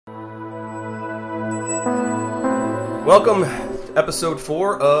Welcome to episode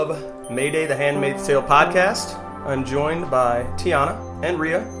 4 of Mayday the Handmaid's Tale podcast. I'm joined by Tiana and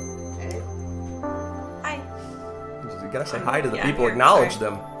Rhea. Hey. Hi. You gotta say hi to the people, here. acknowledge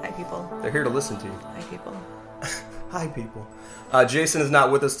Sorry. them. Hi, people. They're here to listen to you. Hi, people. Hi, people. Jason is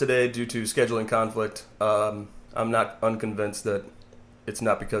not with us today due to scheduling conflict. I'm not unconvinced that it's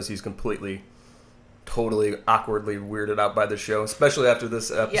not because he's totally awkwardly weirded out by the show, especially after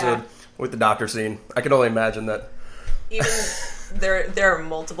this episode with the doctor scene. I can only imagine that. Even there are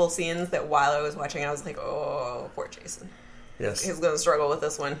multiple scenes that while I was watching, I was like, oh, poor Jason. Yes. He's going to struggle with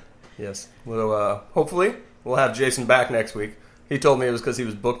this one. Yes. Well, hopefully we'll have Jason back next week. He told me it was because he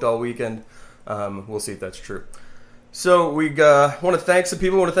was booked all weekend. We'll see if that's true. So we want to thank some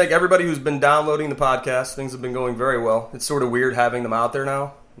people. We want to thank everybody who's been downloading the podcast. Things have been going very well. It's sort of weird having them out there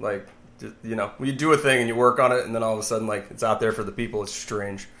now. Like, you know, you do a thing and you work on it, and then all of a sudden, like, it's out there for the people. It's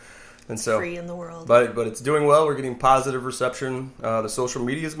strange. And so, free in the world. But it's doing well. We're getting positive reception. The social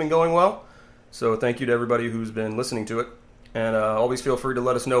media has been going well. So thank you to everybody who's been listening to it. And always feel free to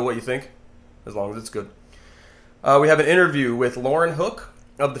let us know what you think, as long as it's good. We have an interview with Lauren Hook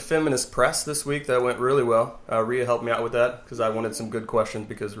of the Feminist Press this week that went really well. Rhea helped me out with that because I wanted some good questions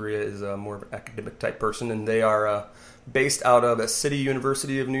because Rhea is more of an academic type person, and they are based out of City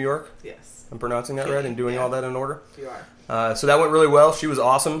University of New York. Yes. I'm pronouncing that right and doing all that in order? You are. So that went really well. She was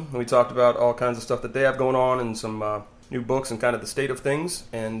awesome. We talked about all kinds of stuff that they have going on and some new books and kind of the state of things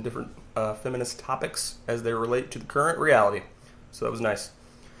and different feminist topics as they relate to the current reality. So that was nice.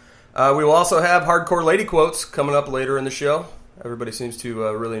 We will also have Hardcore Lady Quotes coming up later in the show. Everybody seems to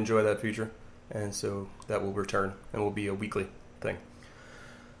really enjoy that feature. And so that will return and will be a weekly thing.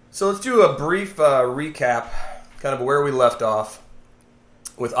 So let's do a brief recap, kind of where we left off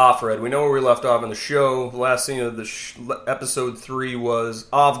with Offred. We know where we left off in the show. The last scene of the episode 3 was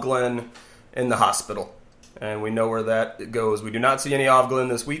Ovglen in the hospital. And we know where that goes. We do not see any Ovglen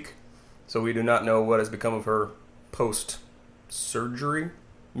this week. So we do not know what has become of her post-surgery.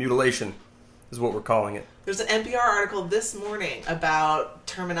 Mutilation is what we're calling it. There's an NPR article this morning about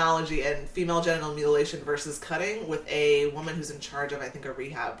terminology and female genital mutilation versus cutting with a woman who's in charge of, I think, a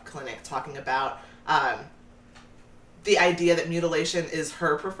rehab clinic talking about the idea that mutilation is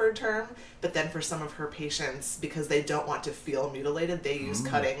her preferred term, but then for some of her patients, because they don't want to feel mutilated, they use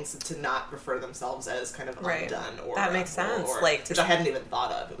cuttings to not refer themselves as kind of undone. Or that makes sense. Which I hadn't even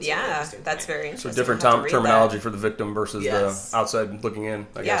thought of. It was that's very interesting. So different terminology for the victim versus the outside looking in,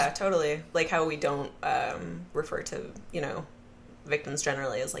 I guess. Yeah, totally. Like how we don't refer to, victims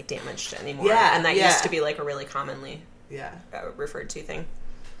generally as like damaged anymore. Yeah, and that used to be like a really commonly referred to thing.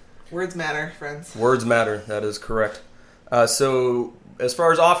 Words matter, friends. Words matter. That is correct. So, as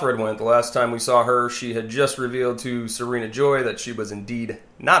far as Offred went, the last time we saw her, she had just revealed to Serena Joy that she was indeed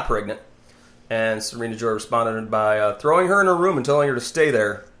not pregnant. And Serena Joy responded by throwing her in her room and telling her to stay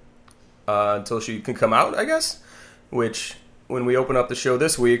there until she can come out, I guess. Which, when we open up the show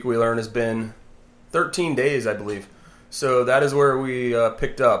this week, we learn has been 13 days, I believe. So that is where we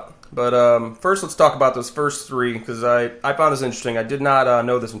picked up. But first, let's talk about those first 3, because I found this interesting. I did not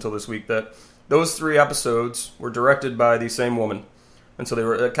know this until this week, that those 3 episodes were directed by the same woman. And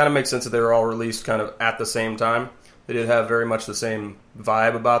so it kind of makes sense that they were all released kind of at the same time. They did have very much the same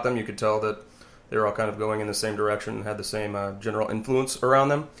vibe about them. You could tell that they were all kind of going in the same direction and had the same general influence around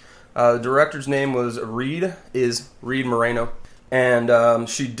them. The director's name was Reed Moreno. And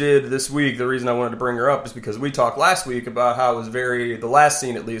she did this week, the reason I wanted to bring her up is because we talked last week about how it was the last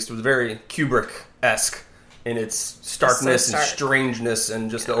scene at least, was very Kubrick-esque in its starkness and strangeness and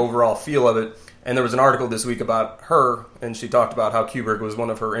just the overall feel of it. And there was an article this week about her, and she talked about how Kubrick was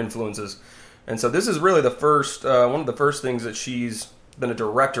one of her influences. And so this is really one of the first things that she's been a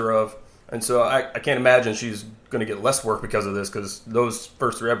director of. And so I can't imagine she's going to get less work because of this, because those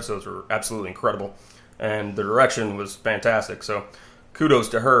first 3 episodes were absolutely incredible. And the direction was fantastic, so kudos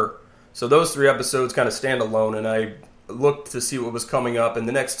to her. So those 3 episodes kind of stand alone, and I looked to see what was coming up, and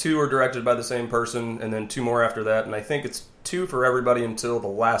the next 2 are directed by the same person, and then 2 more after that, and I think it's 2 for everybody until the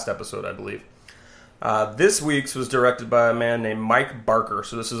last episode, I believe. This week's was directed by a man named Mike Barker,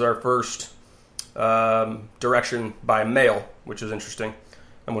 so this is our first direction by male, which is interesting.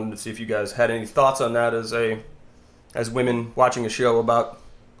 I wanted to see if you guys had any thoughts on that as women watching a show about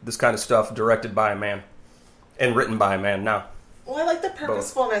this kind of stuff directed by a man and written by a man now. Well, I like the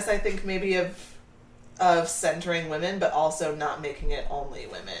purposefulness, I think, maybe of centering women, but also not making it only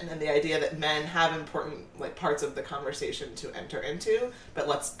women, and the idea that men have important parts of the conversation to enter into, but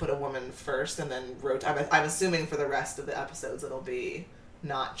let's put a woman first and then rotate. I'm assuming for the rest of the episodes it'll be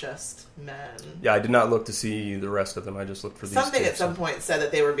not just men. Yeah, I did not look to see the rest of them. I just looked for these Something two, at some point said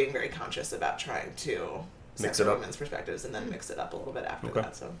that they were being very conscious about trying to Mix censor it up. women's perspectives and then mix it up a little bit after Okay.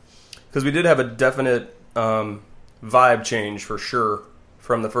 that. So Because we did have a definite vibe change for sure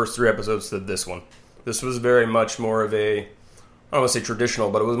from the first 3 episodes to this one. This was very much more of a, I don't want to say traditional,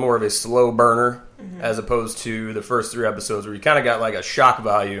 but it was more of a slow burner as opposed to the first 3 episodes where you kind of got like a shock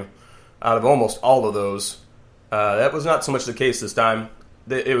value out of almost all of those. That was not so much the case this time.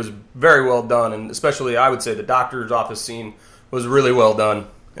 It was very well done, and especially I would say the doctor's office scene was really well done,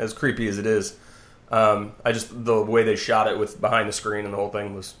 as creepy as it is. The way they shot it with behind the screen and the whole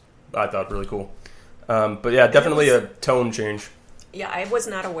thing was, I thought, really cool. But yeah, definitely a tone change. Yeah, I was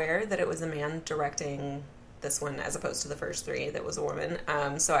not aware that it was a man directing this one as opposed to the first 3 that was a woman.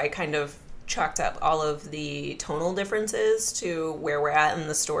 So I kind of chalked up all of the tonal differences to where we're at in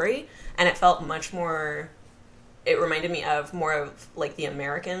the story, and it felt much more... It reminded me of more of like The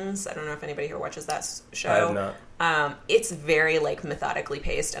Americans. I don't know if anybody here watches that show. I have not. It's very like methodically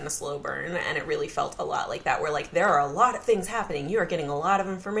paced and a slow burn, and it really felt a lot like that, where like there are a lot of things happening. You are getting a lot of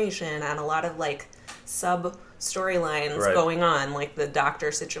information and a lot of like sub storylines Right. going on. Like the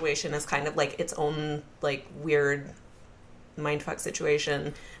doctor situation is kind of like its own like weird mindfuck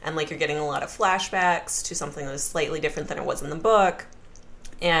situation, and like you're getting a lot of flashbacks to something that is slightly different than it was in the book,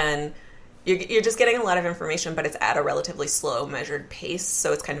 and you're just getting a lot of information, but it's at a relatively slow, measured pace,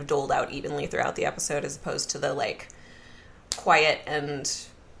 so it's kind of doled out evenly throughout the episode, as opposed to the, like, quiet and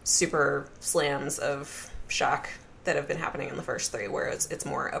super slams of shock that have been happening in the first 3, where it's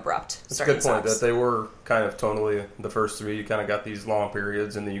more abrupt. That's a good point, that they were kind of tonally, the first 3, you kind of got these long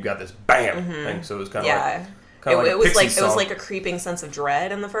periods, and then you got this BAM! Thing, so it was kind of like... It was like a creeping sense of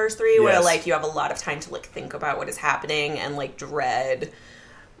dread in the first 3, where, like, you have a lot of time to, like, think about what is happening and, like, dread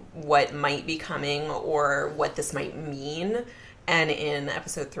what might be coming or what this might mean. And in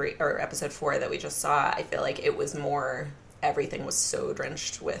episode 4 that we just saw, I feel like it was more, everything was so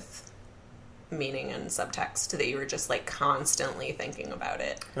drenched with meaning and subtext that you were just like constantly thinking about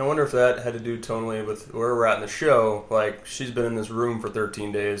it. I wonder if that had to do tonally with where we're at in the show. Like, she's been in this room for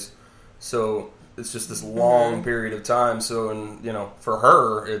 13 days, so it's just this long period of time. So, and for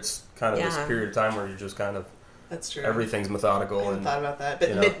her, it's kind of this period of time where you're just kind of, that's true. Everything's methodical. I hadn't thought about that.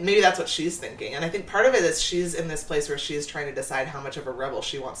 But maybe that's what she's thinking. And I think part of it is she's in this place where she's trying to decide how much of a rebel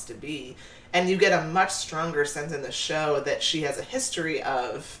she wants to be. And you get a much stronger sense in the show that she has a history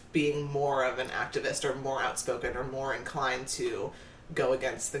of being more of an activist or more outspoken or more inclined to go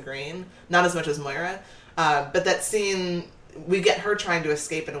against the grain. Not as much as Moira. But that scene... we get her trying to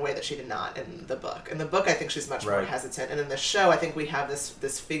escape in a way that she did not in the book. In the book, I think she's much more hesitant. And in the show, I think we have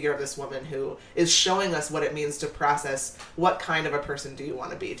this figure of this woman who is showing us what it means to process what kind of a person do you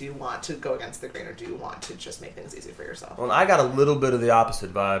want to be. Do you want to go against the grain, or do you want to just make things easy for yourself? Well, I got a little bit of the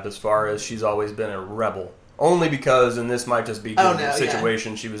opposite vibe as far as she's always been a rebel. Only because, and this might just be the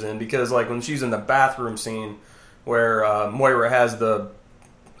situation she was in, because like when she's in the bathroom scene where Moira has the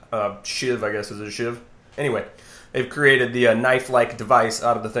shiv, I guess, is it a shiv? Anyway, they've created the knife-like device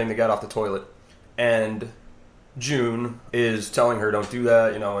out of the thing that got off the toilet. And June is telling her, don't do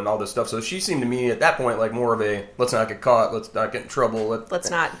that, and all this stuff. So she seemed to me at that point like more of a, let's not get caught, let's not get in trouble. Let's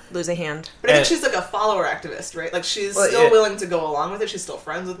not lose a hand. But I think she's like a follower activist, right? Like she's still willing to go along with it. She's still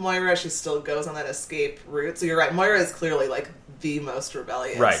friends with Moira. She still goes on that escape route. So you're right. Moira is clearly like the most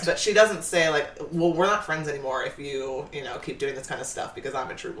rebellious. Right. But she doesn't say like, well, we're not friends anymore if you, keep doing this kind of stuff because I'm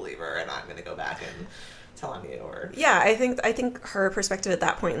a true believer and I'm going to go back and tell on you. Or I think her perspective at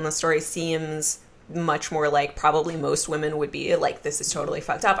that point in the story seems much more like probably most women would be like, this is totally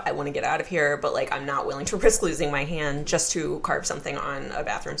fucked up, I want to get out of here, but like I'm not willing to risk losing my hand just to carve something on a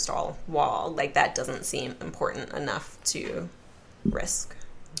bathroom stall wall. Like that doesn't seem important enough to risk.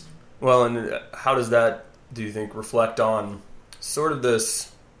 Well, and how does that, do you think, reflect on sort of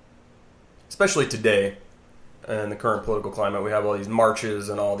this, especially today in the current political climate? We have all these marches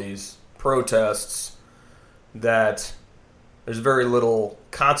and all these protests that there's very little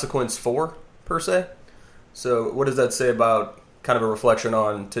consequence for, per se. So what does that say about kind of a reflection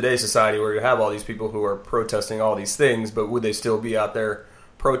on today's society, where you have all these people who are protesting all these things, but would they still be out there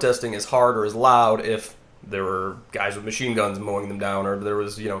protesting as hard or as loud if there were guys with machine guns mowing them down, or there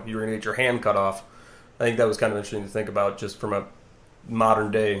was, you were going to get your hand cut off? I think that was kind of interesting to think about just from a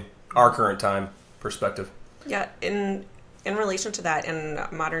modern day, our current time perspective. Yeah, in relation to that, in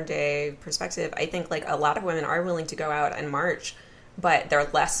modern day perspective, I think like a lot of women are willing to go out and march, but they're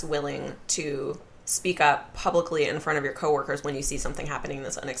less willing to speak up publicly in front of your coworkers when you see something happening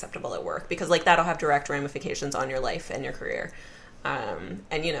that's unacceptable at work, because like that'll have direct ramifications on your life and your career.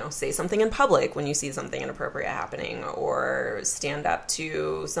 And, you know, say something in public when you see something inappropriate happening, or stand up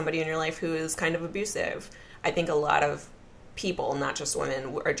to somebody in your life who is kind of abusive. I think a lot of people, not just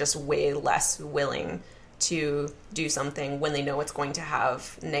women, are just way less willing to do something when they know it's going to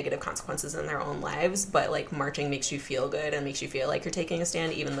have negative consequences in their own lives. But, like, marching makes you feel good and makes you feel like you're taking a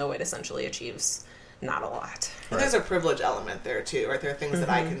stand, even though it essentially achieves not a lot. And there's a privilege element there, too, right? There are things that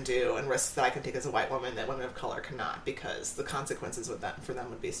I can do and risks that I can take as a white woman that women of color cannot, because the consequences with that for them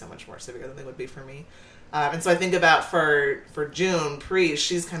would be so much more severe than they would be for me. And so I think about for June,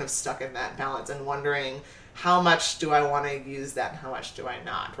 she's kind of stuck in that balance and wondering, how much do I want to use that and how much do I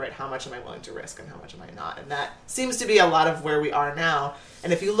not, right? How much am I willing to risk and how much am I not? And that seems to be a lot of where we are now.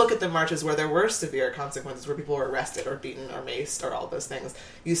 And if you look at the marches where there were severe consequences, where people were arrested or beaten or maced or all those things,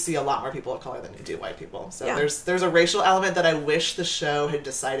 you see a lot more people of color than you do white people. So there's a racial element that I wish the show had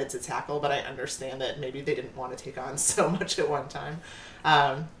decided to tackle, but I understand that maybe they didn't want to take on so much at one time.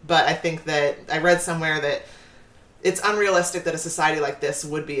 But I think that I read somewhere that it's unrealistic that a society like this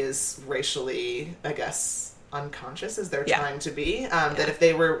would be as racially, I guess, unconscious as they're trying to be. That if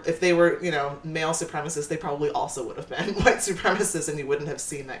they were, you know, male supremacists, they probably also would have been white supremacists, and you wouldn't have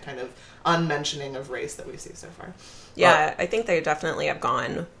seen that kind of unmentioning of race that we see so far. Yeah, I think they definitely have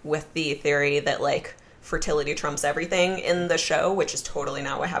gone with the theory that, like, fertility trumps everything in the show, which is totally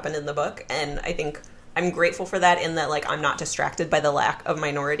not what happened in the book. And I think I'm grateful for that, in that, like, I'm not distracted by the lack of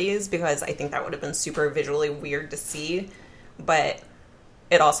minorities, because I think that would have been super visually weird to see. But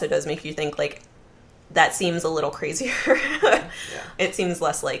it also does make you think, like, that seems a little crazier. It seems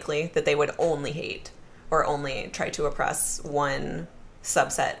less likely that they would only hate or only try to oppress one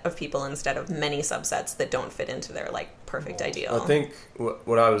subset of people instead of many subsets that don't fit into their, like, perfect ideal. I think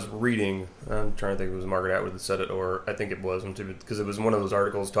what I was reading, I'm trying to think if it was Margaret Atwood that said it, or I think it was, because it was one of those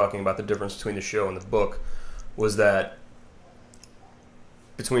articles talking about the difference between the show and the book, was that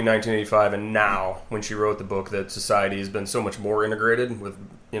between 1985 and now, when she wrote the book, that society has been so much more integrated with,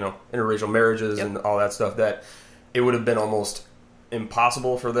 you know, interracial marriages and all that stuff, that it would have been almost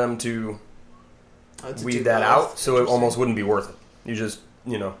impossible for them to weed that out, so it almost wouldn't be worth it. You just,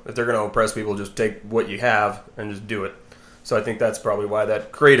 you know, if they're going to oppress people, just take what you have and just do it. So I think that's probably why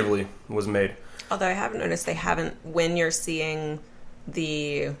that creatively was made. Although I have noticed they haven't, when you're seeing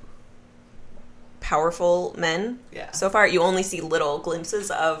the powerful men so far, you only see little glimpses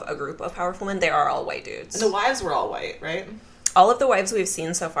of a group of powerful men. They are all white dudes. And the wives were all white, right? All of the wives we've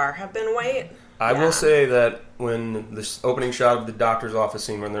seen so far have been white. I will say that when this opening shot of the doctor's office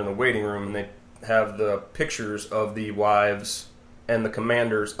scene, when they're in the waiting room and they have the pictures of the wives and the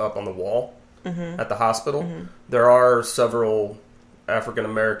commanders up on the wall at the hospital, there are several African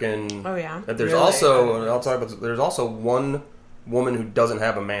American. Oh yeah. There's also, I'll talk about. There's also one woman who doesn't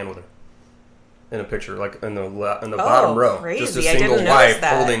have a man with her in a picture, like in the bottom row, crazy. just a single wife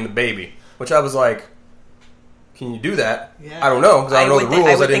holding the baby. Which I was like, can you do that? Yeah. I don't know, because I don't know the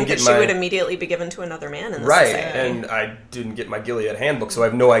rules. I didn't get she would immediately be given to another man in this right, society. And I didn't get my Gilead handbook, so I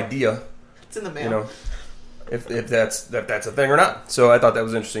have no idea. It's in the mail. You know, if that's a thing or not. So I thought that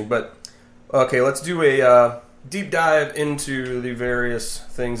was interesting. But okay, let's do a deep dive into the various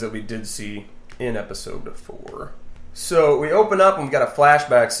things that we did see in episode 4. So we open up and we got a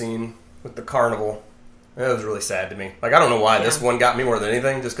flashback scene with the carnival. That was really sad to me. Like, I don't know why this one got me more than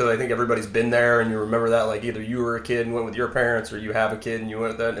anything, just because I think everybody's been there and you remember that, like, either you were a kid and went with your parents, or you have a kid and you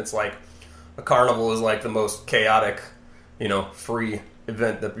went with that. And it's like, a carnival is like the most chaotic, you know, free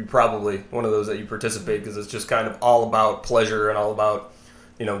event that you probably, one of those that you participate, because it's just kind of all about pleasure and all about,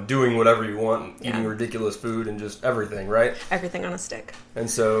 you know, doing whatever you want, eating ridiculous food and just everything, right? Everything on a stick. And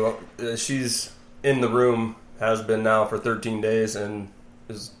so she's in the room, has been now for 13 days, and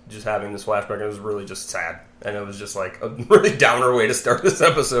is just having this flashback. It was really just sad, and it was just like a really downer way to start this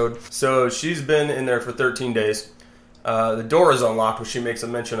episode. So she's been in there for 13 days. The door is unlocked, which she makes a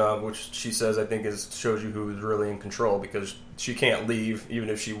mention of, which she says I think shows you who is really in control, because she can't leave even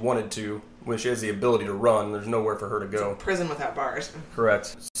if she wanted to. When she has the ability to run, there's nowhere for her to go. It's a prison without bars.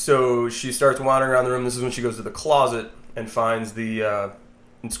 Correct. So she starts wandering around the room. This is when she goes to the closet and finds the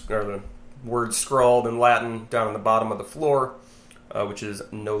words scrawled in Latin down on the bottom of the floor, which is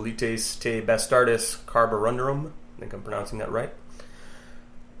Nolites te bastardes carborundarum. I think I'm pronouncing that right.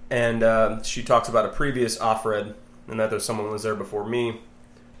 And she talks about a previous Offred, and that there's someone was there before me.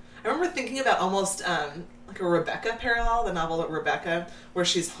 I remember thinking about almost like a Rebecca parallel, the novel Rebecca, where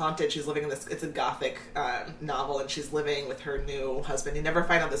she's haunted. She's living in this, it's a gothic novel, and she's living with her new husband. You never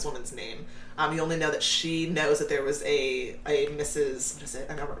find out this woman's name. You only know that she knows that there was a Mrs., what is it?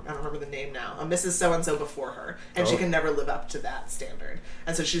 I don't remember the name now. A Mrs. So-and-so before her, and she can never live up to that standard.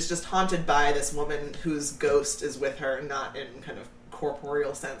 And so she's just haunted by this woman whose ghost is with her, not in kind of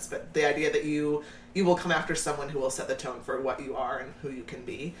corporeal sense, but the idea that you will come after someone who will set the tone for what you are and who you can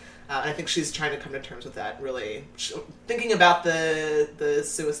be. And I think she's trying to come to terms with that, really thinking about the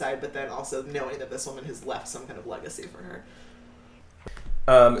suicide, but then also knowing that this woman has left some kind of legacy for her.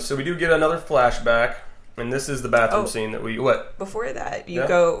 So we do get another flashback, and this is the bathroom scene that we... What? Before that, you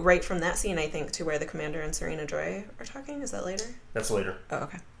go right from that scene, I think, to where the Commander and Serena Joy are talking. Is that later? That's later. Oh,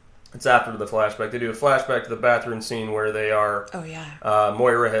 okay. It's after the flashback. They do a flashback to the bathroom scene where they are... Oh, yeah.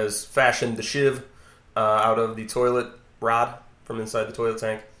 Moira has fashioned the shiv out of the toilet rod from inside the toilet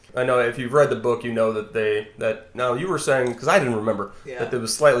tank. I know if you've read the book, you know that no, you were saying, because I didn't remember, that it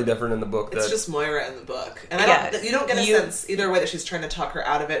was slightly different in the book. It's just Moira in the book. And you don't get a sense either way that she's trying to talk her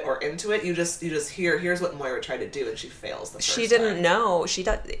out of it or into it. You just hear, here's what Moira tried to do, and she fails the first She didn't time. know.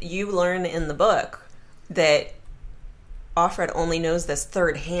 You learn in the book that Offred only knows this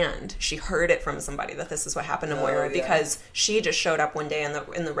third hand. She heard it from somebody that this is what happened to Moira because she just showed up one day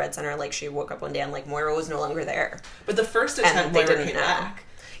in the Red Center, like she woke up one day and like Moira was no longer there. But the first attempt, Moira came back.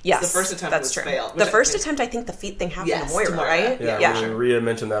 Yes, the first attempt was failed. The first attempt, I think the feet thing happened to Moira, right? Yeah. Rhea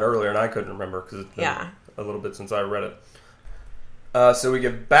mentioned that earlier, and I couldn't remember because it's been a little bit since I read it. So we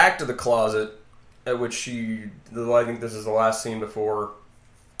get back to the closet, at which I think this is the last scene before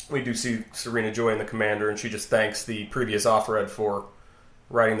we do see Serena Joy and the Commander, and she just thanks the previous Offred for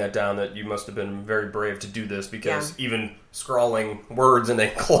writing that down, that you must have been very brave to do this, because even scrawling words in a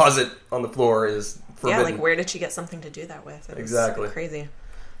closet on the floor is forbidden. Yeah, like where did she get something to do that with? It was exactly. Crazy.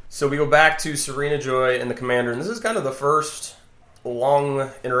 So we go back to Serena Joy and the Commander, and this is kind of the first long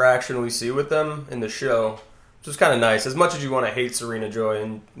interaction we see with them in the show, which is kind of nice. As much as you want to hate Serena Joy,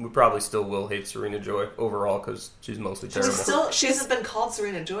 and we probably still will hate Serena Joy overall because she's mostly terrible. She hasn't been called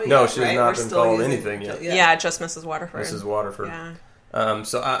Serena Joy yet, no, she has right? not been called anything yet. Yeah, just Mrs. Waterford. Mrs. Waterford. Yeah.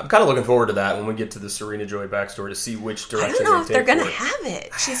 So I'm kind of looking forward to that when we get to the Serena Joy backstory to see which direction I don't know if they're going to have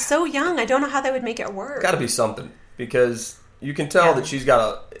it. She's so young. I don't know how they would make it work. Got to be something, because you can tell that she's got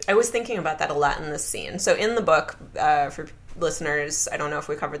a... I was thinking about that a lot in this scene. So in the book, for listeners, I don't know if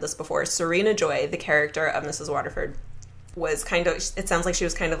we covered this before, Serena Joy, the character of Mrs. Waterford, was kind of, it sounds like she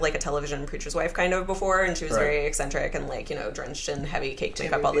was kind of like a television preacher's wife kind of before, and she was very eccentric and like, drenched in heavy cake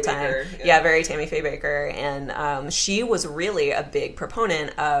makeup all the time. Baker, very Tammy Faye Baker. And she was really a big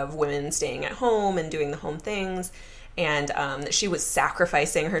proponent of women staying at home and doing the home things. And she was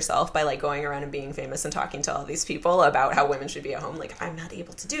sacrificing herself by like going around and being famous and talking to all these people about how women should be at home. Like, I'm not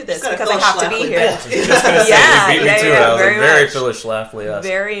able to do this because I have to be here. Just gonna say, me too. I was very Phyllis Schlafly.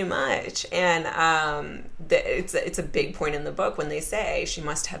 Very much. And it's a big point in the book when they say she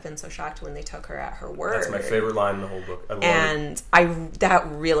must have been so shocked when they took her at her word. That's my favorite line in the whole book. I love it. That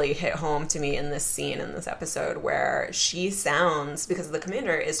really hit home to me in this scene in this episode where she sounds, because the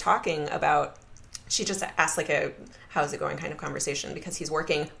Commander is talking about, she just asked like a how's it going kind of conversation because he's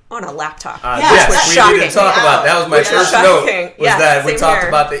working on a laptop. Yes, we didn't talk about that. Was my first note. Was that we talked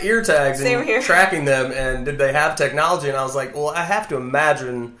about the ear tags and tracking them, and did they have technology? And I was like, well, I have to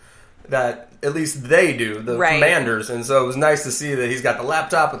imagine that at least they do, the commanders. And so it was nice to see that he's got the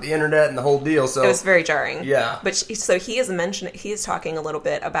laptop with the internet and the whole deal. So it was very jarring. Yeah. But so he is talking a little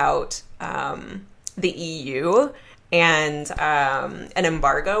bit about the EU and an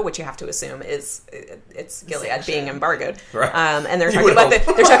embargo, which you have to assume it's Gilead being embargoed. Right. And they're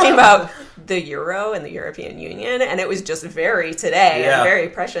talking about the euro and the European Union, and it was just very today and very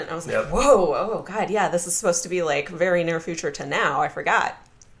prescient. I was like, whoa, oh god, yeah, this is supposed to be like very near future to now. I forgot.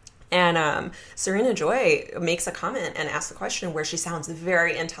 And Serena Joy makes a comment and asks a question where she sounds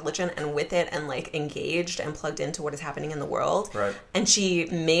very intelligent and with it and like engaged and plugged into what is happening in the world. Right. And she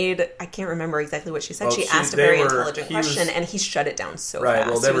made, I can't remember exactly what she said. She asked a very intelligent question and he shut it down so fast.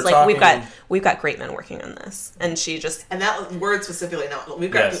 Well, he was like, we've got great men working on this. And she just... And that word specifically, no, we've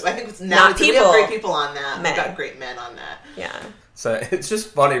got, I think now not people, we have great people on that. Men. We've got great men on that. Yeah. So it's just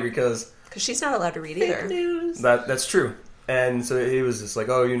funny because she's not allowed to read either. News. That's true. And so he was just like,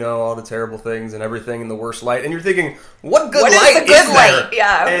 oh, all the terrible things and everything in the worst light. And you're thinking, what good light is there?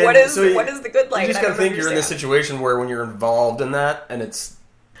 Yeah, and what is the good light? You just got to think you're in this situation where when you're involved in that, and it's...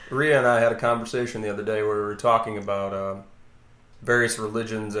 Rhea and I had a conversation the other day where we were talking about various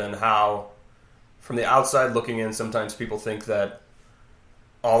religions and how, from the outside looking in, sometimes people think that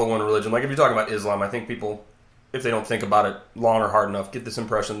all the one religion... Like if you're talking about Islam, I think people, if they don't think about it long or hard enough, get this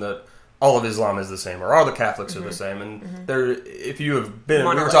impression that all of Islam is the same, or all the Catholics are the same. And if you have been,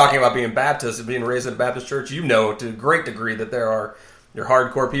 we were talking about being Baptist and being raised in a Baptist church, you know to a great degree that there are your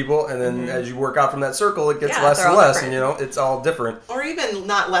hardcore people, and then as you work out from that circle, it gets less and less, and it's all different. Or even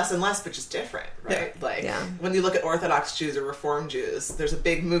not less and less, but just different, right? When you look at Orthodox Jews or Reform Jews, there's a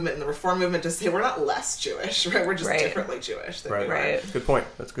big movement in the Reform movement to say we're not less Jewish, right? We're just differently Jewish than we are. Good point.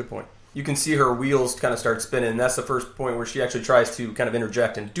 That's a good point. You can see her wheels kind of start spinning, and that's the first point where she actually tries to kind of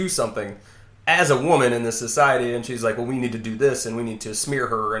interject and do something as a woman in this society, and she's like, well, we need to do this, and we need to smear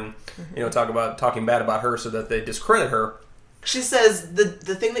her, and talking bad about her so that they discredit her. She says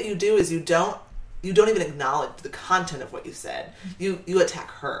the thing that you do is you don't even acknowledge the content of what you said. You attack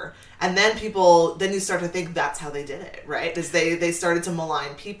her. And then you start to think that's how they did it, right? Is they started to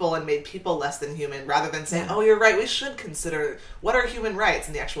malign people and made people less than human rather than saying, oh, you're right, we should consider what are human rights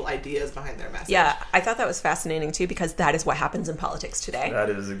and the actual ideas behind their message. Yeah, I thought that was fascinating too, because that is what happens in politics today.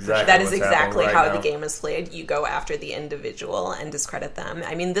 That is exactly how the game is played. You go after the individual and discredit them.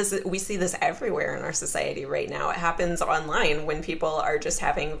 I mean, we see this everywhere in our society right now. It happens online when people are just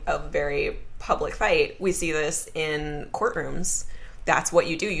having a very public fight. We see this in courtrooms. That's what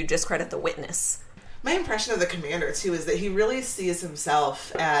you do. You discredit the witness. My impression of the commander, too, is that he really sees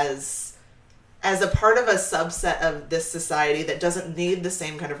himself as a part of a subset of this society that doesn't need the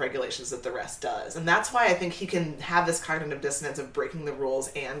same kind of regulations that the rest does. And that's why I think he can have this cognitive dissonance of breaking the rules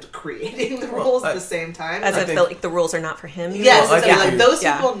and creating the rules at the same time. As if the rules are not for him. Yes, those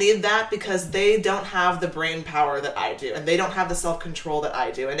people need that because they don't have the brain power that I do. And they don't have the self-control that I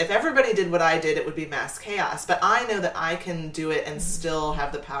do. And if everybody did what I did, it would be mass chaos. But I know that I can do it and still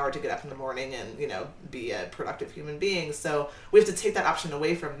have the power to get up in the morning and, be a productive human being. So we have to take that option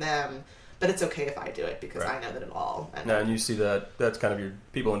away from them. But it's okay if I do it because I know that it all. And you see that's kind of your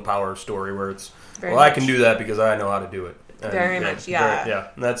people in power story where it's, I can do that because I know how to do it. And very much. And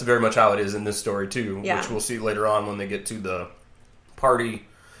that's very much how it is in this story too, which we'll see later on when they get to the party,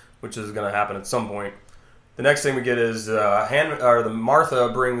 which is going to happen at some point. The next thing we get is the Martha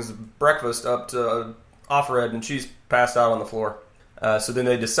brings breakfast up to Offred, and she's passed out on the floor. So then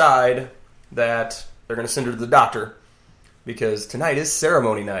they decide that they're going to send her to the doctor because tonight is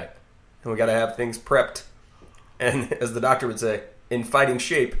ceremony night. And we got to have things prepped, and as the doctor would say, in fighting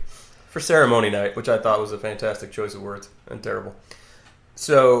shape for ceremony night, which I thought was a fantastic choice of words and terrible.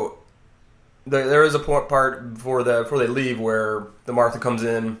 So there is a part before they leave where the Martha comes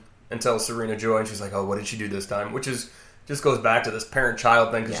in and tells Serena Joy, and she's like, "Oh, what did she do this time?" Which just goes back to this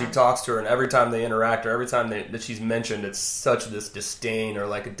parent-child thing because she talks to her, and every time they interact or every time that she's mentioned, it's such this disdain or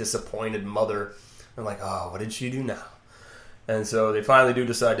like a disappointed mother. I'm like, "Oh, what did she do now?" And so they finally do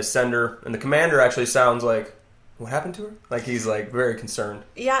decide to send her. And the commander actually sounds like, what happened to her? Like he's like very concerned.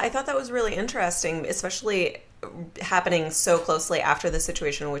 Yeah, I thought that was really interesting, especially happening so closely after the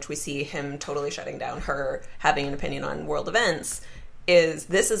situation in which we see him totally shutting down her having an opinion on world events.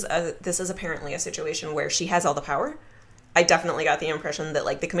 This is apparently a situation where she has all the power. I definitely got the impression that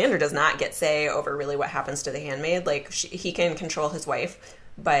like the commander does not get say over really what happens to the handmaid. Like he can control his wife,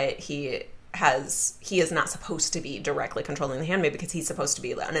 but he is not supposed to be directly controlling the handmaid because he's supposed to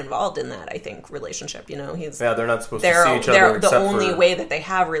be uninvolved in that, I think, relationship. They're not supposed to see each other. The only way that they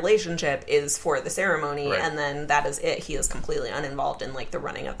have relationship is for the ceremony, and then that is it. He is completely uninvolved in like the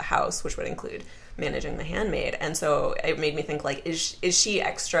running of the house, which would include managing the handmaid. And so it made me think like, is she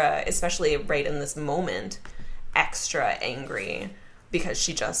extra, especially right in this moment, extra angry? Because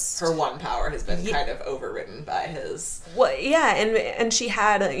she just... Her one power has been kind of overridden by his... Well, yeah, and she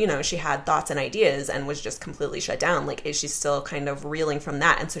had, she had thoughts and ideas and was just completely shut down. Like, is she still kind of reeling from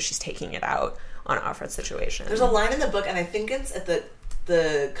that? And so she's taking it out on Offred's situation. There's a line in the book, and I think it's at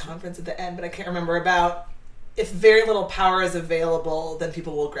the conference at the end, but I can't remember, about if very little power is available, then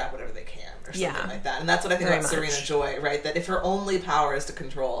people will grab whatever they can, or something like that. And that's what I think about Serena Joy, right? That if her only power is to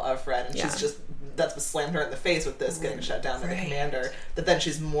control Offred, and she's just... That's what slammed her in the face with this getting shut down by the commander, that then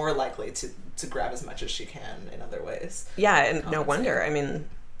she's more likely to grab as much as she can in other ways. Yeah, and no wonder. I mean,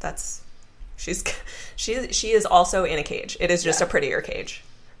 she is also in a cage. It is just a prettier cage.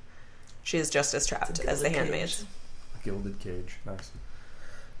 She is just as trapped as the handmaids. A gilded cage. Nice.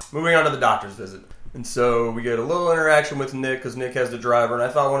 Moving on to the doctor's visit. And so we get a little interaction with Nick because Nick has the driver. And I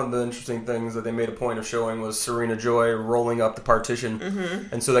thought one of the interesting things that they made a point of showing was Serena Joy rolling up the partition.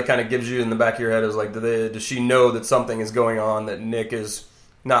 Mm-hmm. And so that kind of gives you in the back of your head is like, does she know that something is going on, that Nick is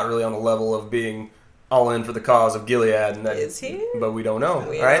not really on the level of being all in for the cause of Gilead. And that, Is he? But we don't know,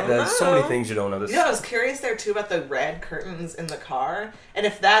 We right? don't There's so know. many things you don't know. This, You know, I was curious there too about the red curtains in the car, and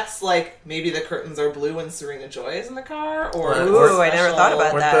if that's like maybe the curtains are blue when Serena Joy is in the car, or Ooh, I never thought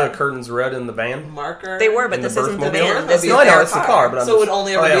about weren't that. the curtains red in the van? marker. They were, but In this the isn't the birthmobile? van. This is No, I know their it's the car, but I'm So it just, would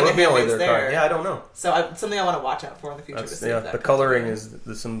only oh, ever yeah, be it the would be only handmaids their car. there. Yeah, I don't know. So something I want to watch out for in the future. To see if that The comes coloring through. is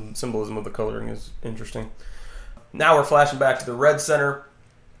the symbolism of the coloring is interesting. Now we're flashing back to the Red Center,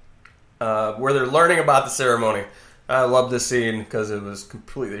 where they're learning about the ceremony. I love this scene because it was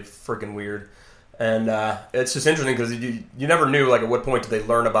completely freaking weird, and it's just interesting because you never knew like at what point did they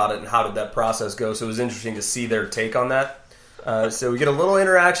learn about it and how did that process go. So it was interesting to see their take on that. So we get a little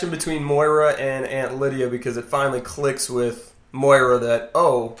interaction between Moira and Aunt Lydia because it finally clicks with Moira that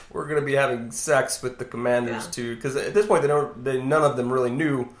we're going to be having sex with the commanders too. Because at this point none of them really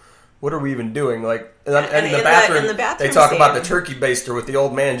knew. What are we even doing? Like, and in the bathroom, they talk about the turkey baster with the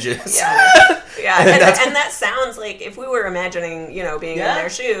old man jizz. Yeah, yeah, and that sounds like if we were imagining, being in their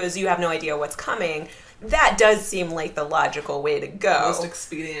shoes, you have no idea what's coming. That does seem like the logical way to go. Most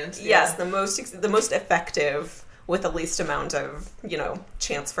expedient. Yes, the most effective with the least amount of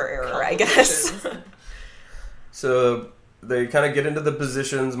chance for error, I guess. So they kind of get into the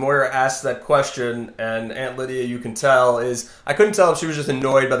positions. Moira asks that question, and Aunt Lydia, you can tell, I couldn't tell if she was just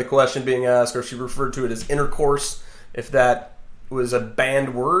annoyed by the question being asked or if she referred to it as intercourse, if that was a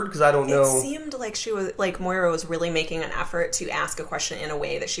banned word, because I don't know. It seemed like Moira was really making an effort to ask a question in a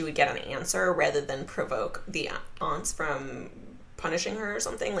way that she would get an answer rather than provoke the aunts from punishing her or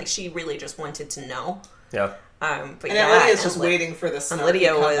something. Like, she really just wanted to know. Yeah. But and Lydia's just waiting for the snarky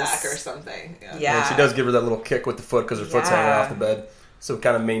Lydia comeback or something. Yeah. And she does give her that little kick with the foot because her foot's hanging off the bed. So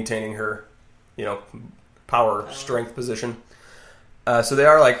kind of maintaining her, power, strength position. So they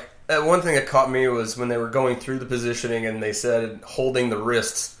are like, one thing that caught me was when they were going through the positioning and they said holding the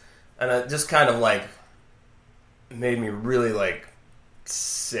wrists. And it just kind of like made me really like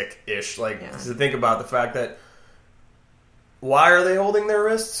sick-ish. Like to think about the fact that why are they holding their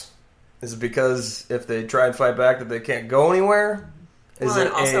wrists? Is it because if they try and fight back that they can't go anywhere? And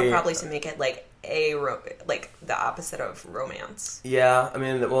also probably to make it like the opposite of romance. Yeah, I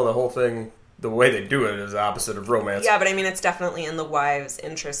mean, the whole thing, the way they do it is the opposite of romance. Yeah, but I mean, it's definitely in the wives'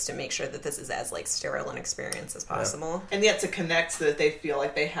 interest to make sure that this is as sterile an experience as possible. And yet to connect so that they feel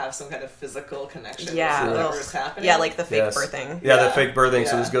like they have some kind of physical connection with whatever's happening. Yeah, like the fake birthing. Yeah, the fake birthing.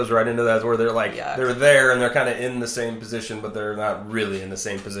 So this goes right into that where they're like, they're there and they're kind of in the same position, but they're not really in the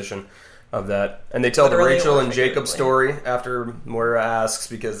same position of that. And they tell the Rachel and Jacob story after Moira asks,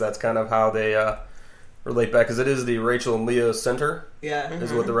 because that's kind of how they relate back, because it is the Rachel and Leah Center. Yeah.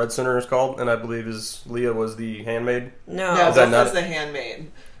 Is what the Red Center is called, and I believe Leah was the handmaid. No, that was the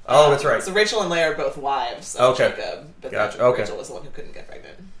handmaid. Oh, that's right. So Rachel and Leah are both wives of Jacob, but Rachel was the one who couldn't get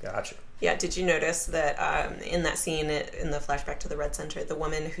pregnant. Gotcha. Yeah, did you notice that in that scene, in the flashback to the Red Center, the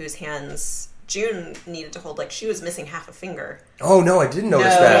woman whose hands June needed to hold, she was missing half a finger. Oh, no, I didn't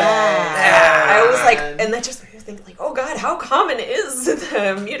notice that. Yeah. I was like, and that just made me think, oh God, how common is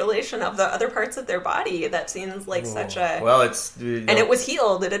the mutilation of the other parts of their body? That seems like such a... Well, it's... and it was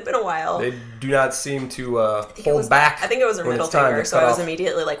healed. It had been a while. They do not seem to hold back. I think it was her middle finger, so I was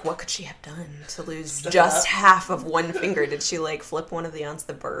immediately like, what could she have done to lose just half of one finger? Did she, flip one of the aunts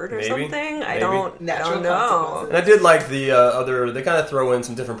the bird or something? I don't know. And I did like the other... They kind of throw in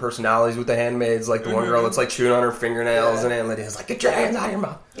some different personalities with the handmaids, like the one girl that's chewing on her fingernails, and Aunt Lydia's like, get your hands out of your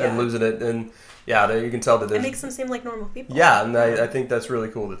mouth, and losing it, and you can tell that it makes them seem like normal people. Yeah, and I think that's really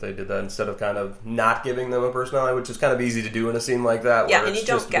cool that they did that instead of kind of not giving them a personality, which is kind of easy to do in a scene like that. Yeah, and you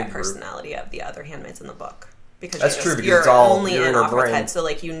don't get personality of the other handmaids in the book because that's true, because you're it's all only in her Offred's brain. head, so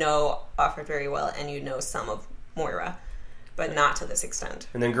you know Offred very well, and you know some of Moira, but not to this extent.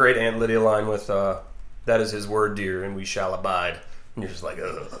 And then great Aunt Lydia line with, "That is his word, dear, and we shall abide." And you're just like,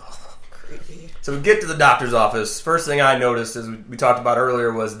 ugh. So we get to the doctor's office. First thing I noticed, as we talked about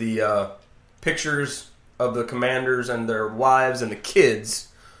earlier, was the pictures of the commanders and their wives and the kids.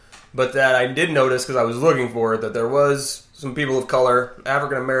 But that I did notice, because I was looking for it, that there was some people of color,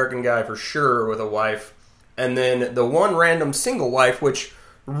 African-American guy for sure with a wife, and then the one random single wife, which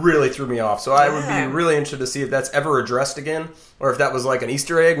really threw me off. So I would be really interested to see if that's ever addressed again, or if that was like an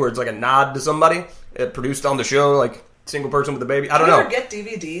Easter egg where it's like a nod to somebody produced on the show, single person with a baby. I don't know. Do we ever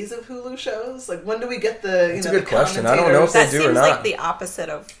get DVDs of Hulu shows? When do we get the? It's a good question. I don't know if they do or not. That seems like the opposite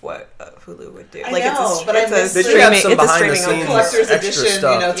of what Hulu would do. I know, but they should have some behind the scenes collector's extra edition.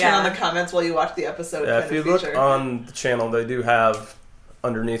 stuff. Turn on the comments while you watch the episode. Yeah, if you look on the channel, they do have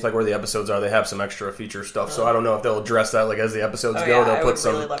underneath, where the episodes are, they have some extra feature stuff. So I don't know if they'll address that, as the episodes go. They'll put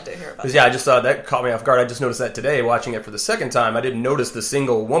some. I would really love to hear about that. Yeah, I just thought that caught me off guard. I just noticed that today watching it for the second time. I didn't notice the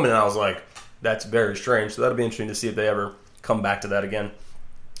single woman, and I was like, that's very strange. So that'll be interesting to see if they ever come back to that again.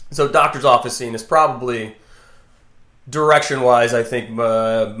 So doctor's office scene is probably, direction-wise, I think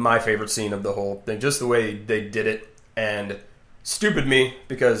my favorite scene of the whole thing. Just the way they did it. And stupid me,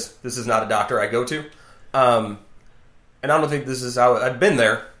 because this is not a doctor I go to. And I don't think this is how... I've been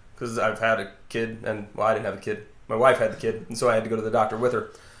there, because I've had a kid, and, well, I didn't have a kid. My wife had the kid, and so I had to go to the doctor with her.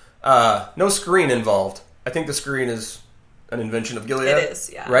 No screen involved. I think the screen is an invention of Gilead. It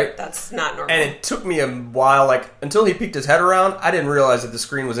is, yeah. Right? That's not normal. And it took me a while, like, until he peeked his head around, I didn't realize that the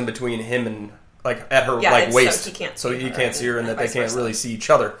screen was in between him and, like, at her, like, waist. So he can't see her and that they can't really see each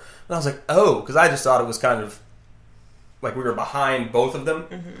other. And I was like, oh, because I just thought it was kind of like we were behind both of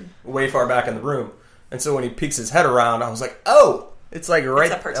them, way far back in the room. And so when he peeks his head around, I was like, oh, it's like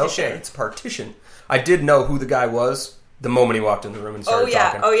right... It's a partition. Okay, it's a partition. I did know who the guy was the moment he walked in the room and started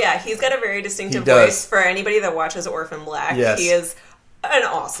talking. Oh, yeah. He's got a very distinctive voice. For anybody that watches Orphan Black, yes. He is an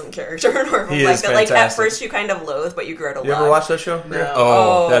awesome character in Orphan He Black. is That, like, at fantastic. first you kind of loathe, but you grow to love. You ever watch that show? No.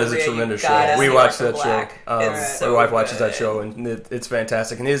 Oh, that is a yeah, tremendous you gotta show. We see watched Orphan that Black. show. It's so my wife watches good. that show, and it's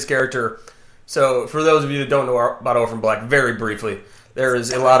fantastic. And his character... So, for those of you that don't know about Orphan Black, very briefly, there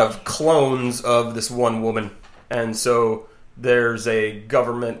is a lot of clones of this one woman. And so there's a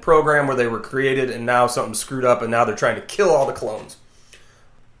government program where they were created, and now something's screwed up, and now they're trying to kill all the clones.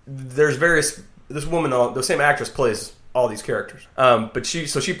 There's various... This woman, the same actress, plays all these characters. But she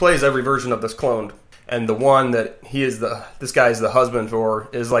plays every version of this clone. And the one that this guy is the husband for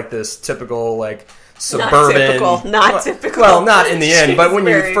is like this typical, like... suburban, not typical. Well, not in the end, but when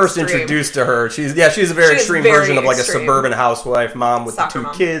you're very first extreme. introduced to her, she's a very extreme very version of like extreme. a suburban housewife mom with Soccer the two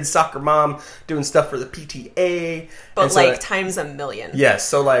mom. kids, soccer mom, doing stuff for the PTA. But And so like times a million. yes,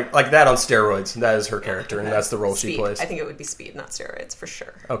 so like that on steroids. That is her character, and that's the role Speed. she plays. I think it would be Speed, not steroids, for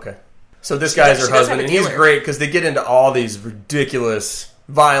sure. Okay, so this guy's does- her she does have husband, a and he's dealer. great because they get into all these ridiculous,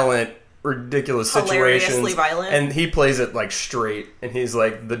 violent Hilariously situations, violent. and he plays it like straight, and he's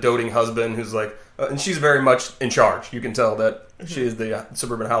like the doting husband who's like, and she's very much in charge. You can tell that she is the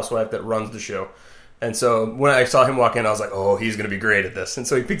suburban housewife that runs the show. And so when I saw him walk in, I was like, oh, he's going to be great at this. And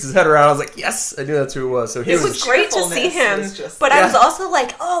so he peeks his head around. I was like, yes, I knew that's who it was. So he It was great to see him, was just- but I Yeah. was also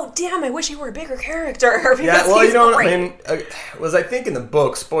like, "Oh, damn! I wish he were a bigger character." Because Yeah, well, he's you know, great. I mean, I think in the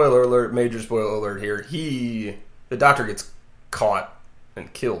book, spoiler alert, major spoiler alert here, the doctor gets caught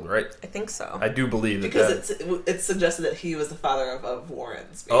and killed, right? I think so. I do believe that. Because it's suggested that he was the father of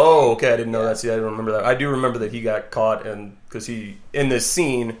Warren's baby. Oh, okay, I didn't know that. See, I don't remember that. I do remember that he got caught, and because he, in this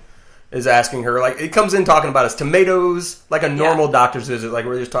scene, is asking her, like, he comes in talking about his tomatoes, like a normal doctor's visit, like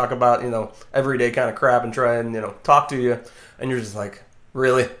where they just talk about, everyday kind of crap and try and, talk to you, and you're just like,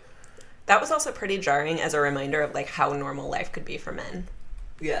 really? That was also pretty jarring as a reminder of like how normal life could be for men.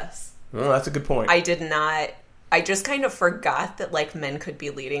 Yes. Well, that's a good point. I just kind of forgot that like men could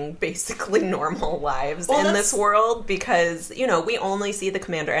be leading basically normal lives Well, in that's- this world because, we only see the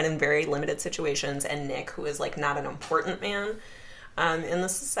commander and in very limited situations and Nick, who is like not an important man in the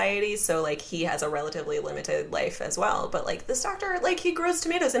society. So like he has a relatively limited life as well. But like this doctor, like he grows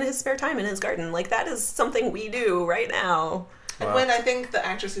tomatoes in his spare time in his garden. Like that is something we do right now. And when I think the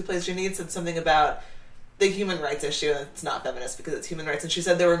actress who plays Janine said something about the human rights issue, and it's not feminist because it's human rights, and she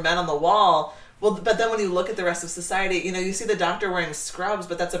said there were men on the wall. Well, but then when you look at the rest of society, you see the doctor wearing scrubs,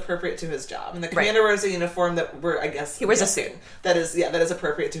 but that's appropriate to his job. And the commander wears a uniform that He wears a suit. That is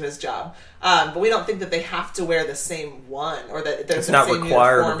appropriate to his job. But we don't think that they have to wear the same one, or that there's it's the not same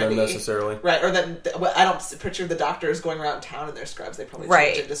required of them uniformity. necessarily. Right, or that I don't picture the doctors going around town in their scrubs. They probably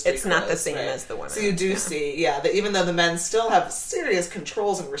Right. change it to street It's not the clothes, same right? as the women. So you do see, that even though the men still have serious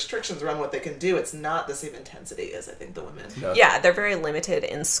controls and restrictions around what they can do, it's not the same intensity as I think the women. No. Yeah, they're very limited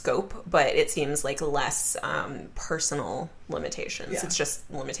in scope, but it seems like less personal limitations. Yeah. It's just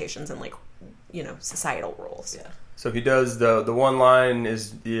limitations in like, societal roles. Yeah. So he does the one line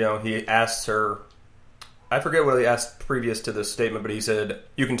is, he asks her, I forget what he asked previous to this statement, but he said,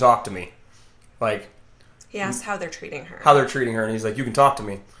 you can talk to me. Like, He asks how they're treating her. how they're treating her, and he's like, you can talk to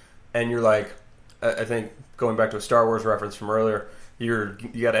me. And you're like, I think going back to a Star Wars reference from earlier, you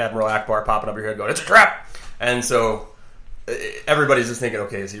got Admiral Akbar popping up your head going, it's a trap! And so everybody's just thinking,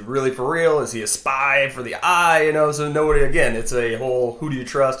 okay, is he really for real? Is he a spy for the eye? So nobody, again, it's a whole, who do you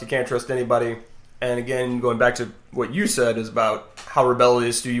trust? You can't trust anybody. And again, going back to what you said is about how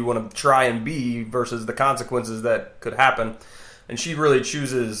rebellious do you want to try and be versus the consequences that could happen. And she really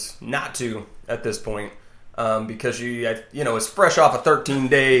chooses not to at this point because she, is fresh off a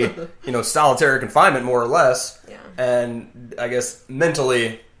 13-day, solitary confinement, more or less. Yeah. And I guess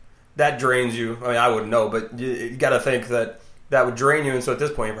mentally that drains you. I mean, I wouldn't know, but you got to think that would drain you. And so at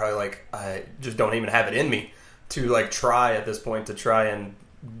this point, you're probably like, I just don't even have it in me to like try at this point to try and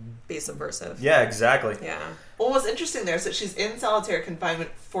be subversive. Yeah, exactly. Yeah. Well, what's interesting there is that she's in solitary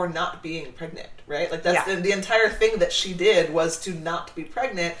confinement for not being pregnant, right? Like, that's the entire thing that she did was to not be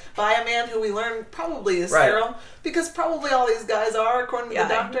pregnant by a man who we learn probably is sterile, because probably all these guys are, according to the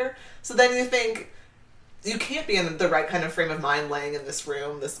doctor. So then you think, you can't be in the right kind of frame of mind laying in this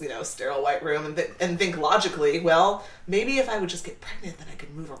room, this, sterile white room, and think logically, well, maybe if I would just get pregnant, then I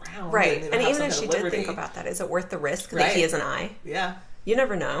could move around. Right. And even if she did liberty. think about that, is it worth the risk that he is an eye? Yeah. You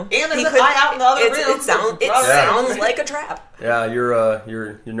never know. And there's an eye out in the other room. It sounds like a trap. Yeah,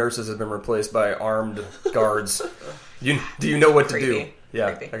 your nurses have been replaced by armed guards. Do you know what to do?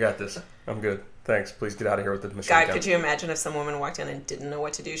 Yeah, I got this. I'm good. Thanks. Please get out of here with the machine gun. Could you imagine if some woman walked in and didn't know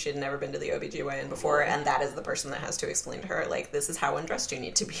what to do? She had never been to the OBGYN before, and that is the person that has to explain to her, like, this is how undressed you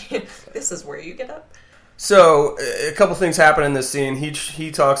need to be. This is where you get up. So, a couple things happen in this scene.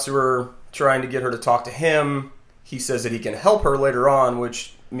 He talks to her, trying to get her to talk to him. He says that he can help her later on,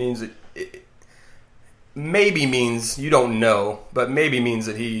 which means it maybe means, you don't know, but maybe means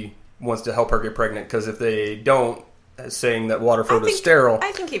that he wants to help her get pregnant, because if they don't, saying that Waterford is sterile.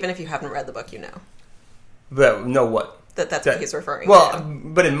 I think even if you haven't read the book, you know. But know what? That's what he's referring to. Well,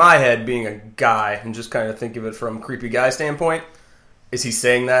 but in my head, being a guy, and just kind of think of it from a creepy guy standpoint, is he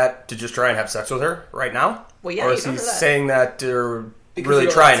saying that to just try and have sex with her right now? Well, yeah, or is he saying that to really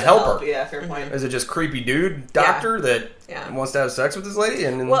try and help her? Yeah, fair point. Is it just creepy dude doctor that wants to have sex with this lady?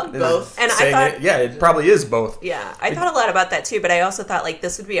 And both. And I thought, it probably is both. Yeah, I thought a lot about that too, but I also thought, like,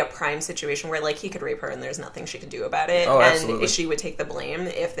 this would be a prime situation where, like, he could rape her and there's nothing she could do about it. Oh, and absolutely. she would take the blame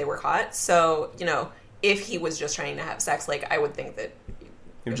if they were caught. So, if he was just trying to have sex, like, I would think that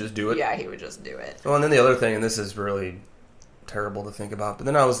he would just do it? Yeah, he would just do it. Well, and then the other thing, and this is really terrible to think about, but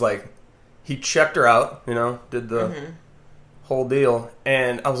then I was like, he checked her out, did the whole deal,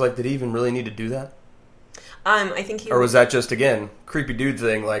 and I was like, did he even really need to do that? I think he... Or was that just, again, creepy dude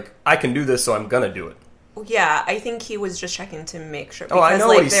thing, like, I can do this, so I'm gonna do it? Yeah, I think he was just checking to make sure, because, I know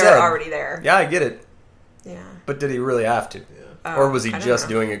what he said. They were already there. Yeah, I get it. Yeah. But did he really have to? Or was he just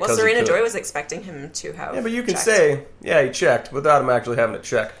doing it because Serena Joy was expecting him to have Yeah, but you can checked. say, he checked, without him actually having to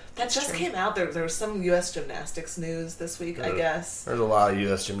check. That just came out. There was some U.S. gymnastics news this week, I guess. There's a lot of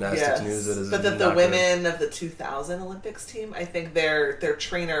U.S. gymnastics news that is but that the women of the 2000 Olympics team, I think their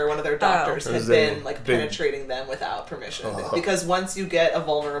trainer, one of their doctors, had been penetrating them without permission. Because once you get a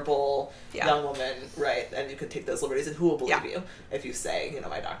vulnerable young woman, right, and you can take those liberties, and who will believe you if you say,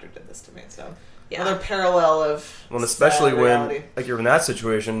 my doctor did this to me? So another parallel of especially reality. When like you're in that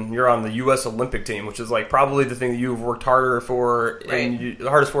situation, you're on the U.S. Olympic team, which is like probably the thing that you've worked harder for and the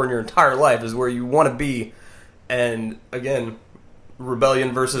hardest for in your entire life is where you want to be. And again,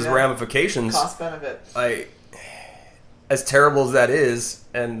 rebellion versus ramifications. Cost benefit. As terrible as that is,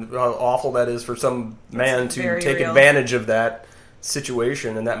 and how awful that is for some man to take real. advantage of that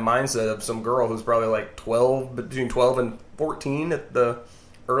situation and that mindset of some girl who's probably like 12, between 12 and 14 at the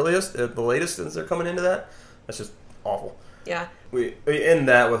earliest, at the latest, as they're coming into that. That's just awful. Yeah. We end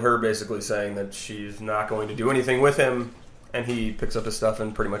that with her basically saying that she's not going to do anything with him, and he picks up his stuff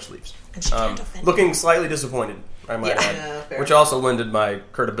and pretty much leaves. And she can't offend looking slightly disappointed, I might add, which also lended my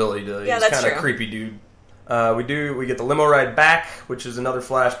credibility to he's kind of creepy dude. We get the limo ride back, which is another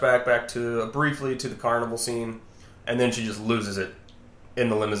flashback back to briefly to the carnival scene, and then she just loses it in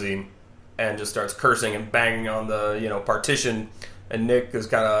the limousine and just starts cursing and banging on the partition. And Nick is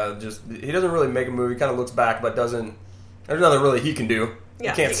kind of he doesn't really make a move. He kind of looks back, but doesn't. There's nothing really he can do.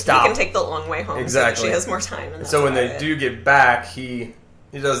 Yeah, he can't stop. He can take the long way home. Exactly. So that she has more time. And so when they do get back, he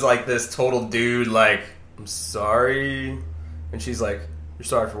does like this total dude, like, I'm sorry. And she's like, you're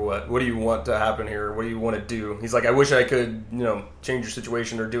sorry for what? What do you want to happen here? What do you want to do? He's like, I wish I could, change your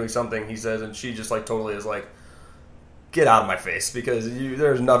situation or doing something, he says. And she just like totally is like, get out of my face, because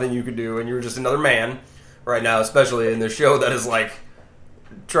there's nothing you could do. And you're just another man right now, especially in this show that is like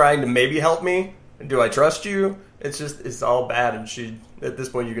trying to maybe help me. Do I trust you? It's all bad. And she, at this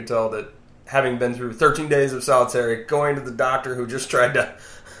point, you could tell that having been through 13 days of solitary, going to the doctor who just tried to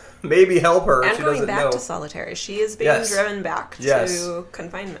maybe help her, and she going doesn't back know. to solitary, she is being driven back to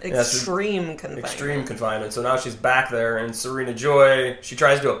confinement, extreme confinement. So now she's back there, and Serena Joy, she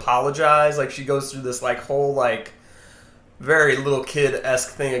tries to apologize, like she goes through this like whole like very little kid-esque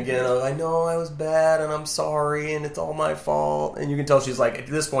thing again of, I know I was bad and I'm sorry and it's all my fault. And you can tell she's like, at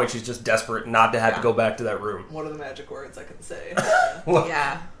this point, she's just desperate not to have to go back to that room. What are the magic words I can say?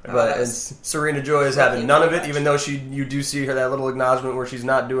 And Serena Joy is having none of it, even though you do see her that little acknowledgement where she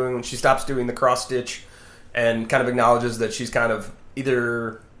stops doing the cross stitch and kind of acknowledges that she's kind of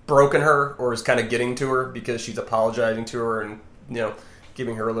either broken her or is kind of getting to her because she's apologizing to her and,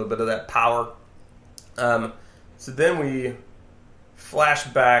 giving her a little bit of that power. So then we flash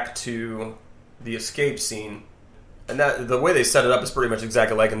back to the escape scene. And that the way they set it up is pretty much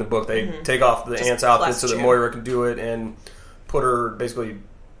exactly like in the book. They take off the aunt's outfit so that Moira can do it and put her, basically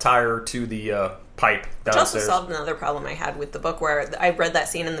tie her to the pipe downstairs. Which also solved another problem I had with the book, where I read that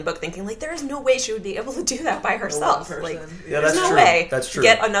scene in the book thinking, like, there is no way she would be able to do that by herself. Like, yeah, there's that's no true. way. That's true.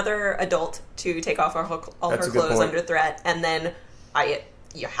 Get another adult to take off all That's her a good clothes point. under threat, and then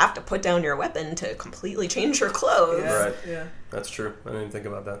you have to put down your weapon to completely change your clothes. Yeah. Right. Yeah. That's true. I didn't even think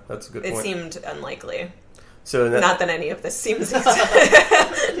about that. That's a good It point. seemed unlikely. So Not that any of this seems... not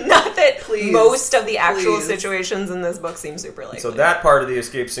that Please. most of the actual Please. situations in this book seem super likely. So that part of the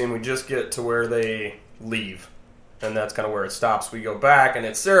escape scene, we just get to where they leave. And that's kind of where it stops. We go back, and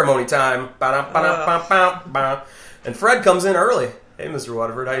it's ceremony time. Ba-dum. And Fred comes in early. Hey, Mr.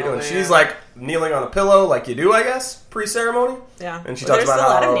 Waterford, how you doing? man. She's like kneeling on a pillow, like you do, I guess, pre-ceremony. Yeah. And she Well, talks there's about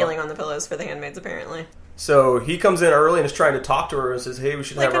a lot how- of kneeling on the pillows for the handmaids, apparently. So he comes in early and is trying to talk to her and says, "Hey, we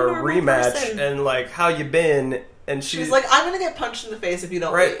should Like have a our normal rematch." person. And like, how you been? And She's like, I'm gonna get punched in the face if you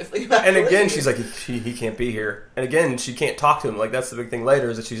don't right. leave. And again, she's like, he can't be here. And again, she can't talk to him. Like that's the big thing later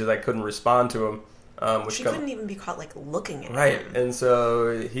is that she says I couldn't respond to him. Which She couldn't even be caught, like, looking at right. him. And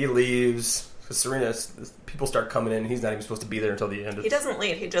so he leaves. Because Serena, people start coming in. He's not even supposed to be there until the end. He doesn't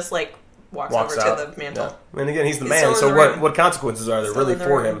leave. He just, like, walks Walks over out. to the mantle. Yeah. And again, he's the He's man. still in So the what? room. What consequences are there Still really in the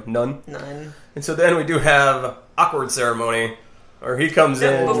for room. him? None. None. And so then we do have awkward ceremony, or he comes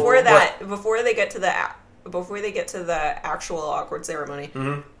in Before what- that, before they get to the actual awkward ceremony,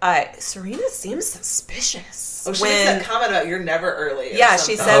 Serena seems suspicious. Oh, she makes that comment about you're never early. or Yeah,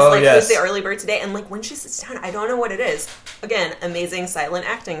 she something. says, Oh, like, yes. who's the early bird today? And, like, when she sits down, I don't know what it is. Again, amazing silent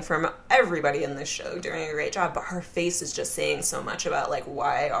acting from everybody in this show, doing a great job. But her face is just saying so much about, like,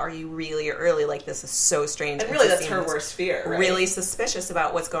 why are you really early? Like, this is so strange. And really, she that's her seems worst fear, right? Really suspicious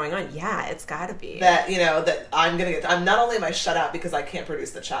about what's going on. Yeah, it's gotta be. That, that I'm not only am I shut out because I can't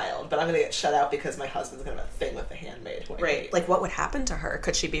produce the child, but I'm gonna get shut out because my husband's gonna have a thing with the handmaid. who I Right. hate. Like, what would happen to her?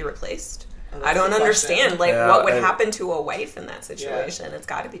 Could she be replaced? Oh, that's I a don't good understand. question. Like, Yeah, what would and- happen to a wife in that situation? It's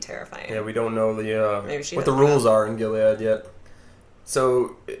got to be terrifying. Yeah, we don't know Maybe she what the doesn't rules are in Gilead yet.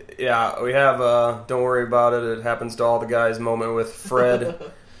 So, yeah, we have don't worry about it. It happens to all the guys moment with Fred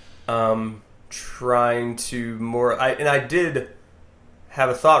trying to more. I did have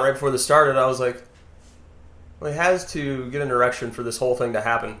a thought right before this started. I was like, well, he has to get an erection for this whole thing to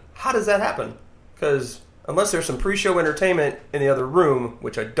happen. How does that happen? Because unless there's some pre-show entertainment in the other room,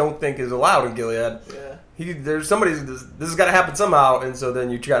 which I don't think is allowed in Gilead, Yeah. there's somebody. This has got to happen somehow, and so then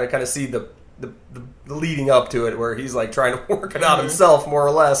you try to kind of see the leading up to it, where he's like trying to work it out himself, more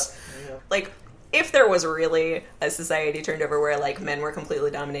or less. Like, if there was really a society turned over where, like, men were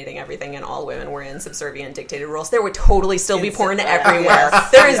completely dominating everything and all women were in subservient dictated roles, there would totally still be porn everywhere.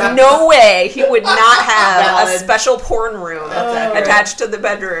 Yes. There is no way he would not have a Valid. special porn room accurate. attached to the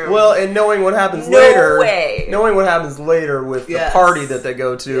bedroom. Well, and knowing what happens No later, way. knowing what happens later with Yes. the party that they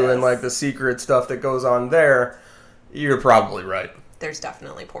go to and Yes. like the secret stuff that goes on there, you're probably right. There's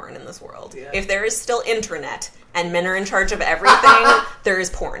definitely porn in this world. Yeah. If there is still internet and men are in charge of everything, there is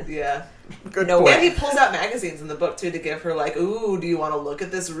porn. Yeah. Good No point. way. And he pulls out magazines in the book too to give her like, ooh, do you want to look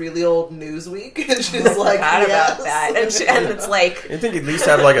at this really old Newsweek? And she's like, Forgot yes. about that. And it's like I think at least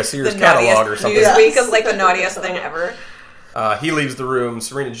have like a Sears the catalog or naughtiest something. Newsweek is like the naughtiest thing ever. He leaves the room.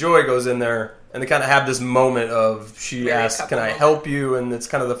 Serena Joy goes in there, and they kind of have this moment of she Very asks, couple "Can I moment. help you?" And it's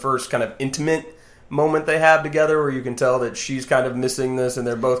kind of the first kind of intimate moment they have together, where you can tell that she's kind of missing this, and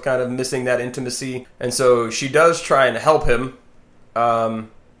they're both kind of missing that intimacy. And so she does try and help him,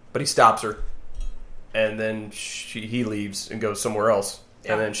 but he stops her, and then he leaves and goes somewhere else.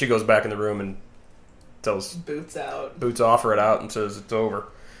 Yeah. And then she goes back in the room and tells Boots out. Boots to offer it out and says it's over.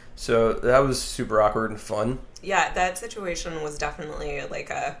 So that was super awkward and fun. Yeah, that situation was definitely like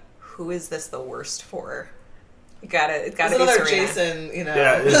a who is this the worst for? It's gotta It's be another Serena. Jason,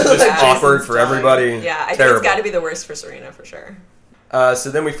 Yeah, it's just like awkward Jason's for time. everybody. Yeah, I think Terrible. it's gotta be the worst for Serena for sure.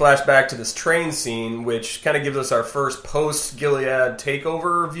 So then we flash back to this train scene, which kind of gives us our first post-Gilead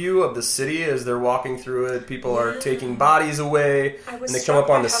takeover view of the city as they're walking through it. People are taking bodies away, I was and they struck come up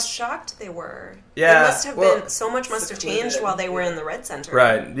on by this. how shocked they were. Yeah, They must have well, been so much must have secluded, changed while they were yeah. in the Red Center.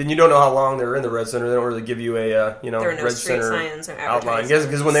 Right, and you don't know how long they're in the Red Center. They don't really give you a There are no Red street Center signs or outline. advertisements.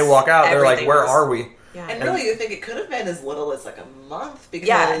 Because when they walk out, they're like, Everything "Where was- are we?" Yeah. And really, you think it could have been as little as like a month because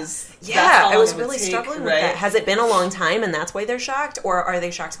Yeah, that's yeah. how I long was it would really take, struggling with right? that. Has it been a long time and that's why they're shocked, or are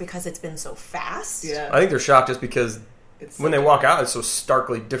they shocked because it's been so fast? Yeah. I think they're shocked just because It's so when they different. walk out, it's so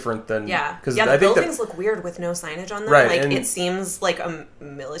starkly different than because I the think buildings look weird with no signage on them. Right, Like and- it seems like a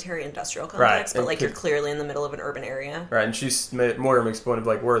military industrial complex, Right, but like and you're clearly in the middle of an urban area. right, and Moira makes a point of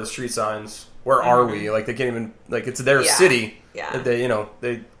like, where are the street signs? Where are we? Like they can't even like it's their Yeah. city. Yeah. That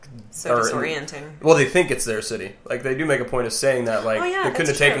they So are- disorienting. Well, they think it's their city. Like they do make a point of saying that. Like Oh, yeah, they couldn't have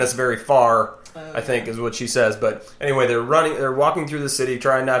that's taken true. us very far. Oh, I think is what she says. But anyway, they're walking through the city,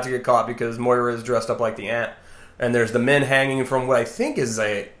 trying not to get caught because Moira is dressed up like the ant. And there's the men hanging from what I think is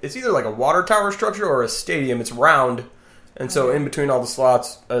it's either like a water tower structure or a stadium. It's round, and so in between all the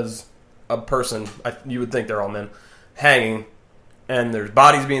slots, as a person, you would think they're all men, hanging. And there's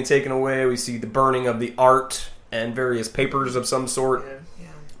bodies being taken away. We see the burning of the art and various papers of some sort. Yeah. Yeah.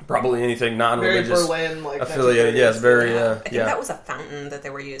 Probably anything Very non-religious Berlin, like affiliated. 1930s. Yes, very. I think Yeah. that was a fountain that they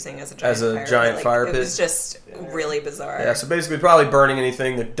were using as a giant fire It pit. was just really bizarre. Yeah, so basically probably burning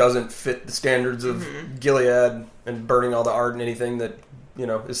anything that doesn't fit the standards of Gilead and burning all the art and anything that,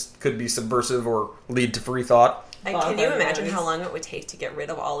 could be subversive or lead to free thought. And can you Bonfire imagine fires. how long it would take to get rid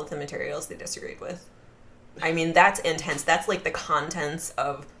of all of the materials they disagreed with? I mean, that's intense. That's like the contents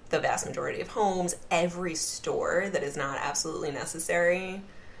of the vast majority of homes, every store that is not absolutely necessary.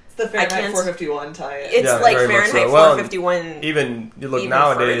 It's the Fahrenheit can't- 451 tie-in. It's Yeah, like very much Fahrenheit so. Well, 451. Even you look Even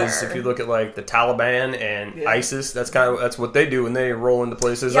nowadays, further. if you look at like the Taliban and Yeah. ISIS, that's what they do when they roll into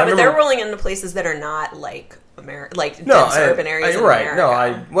places. Yeah, I but remember- they're rolling into places that are not like dense no, urban areas in right?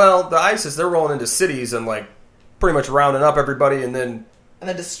 America. Well, the ISIS they're rolling into cities and like pretty much rounding up everybody and then And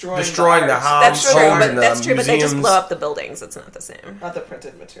then destroying the art. house. That's true, homes but and that's true. But they just museums. blow up the buildings. It's not the same. Not the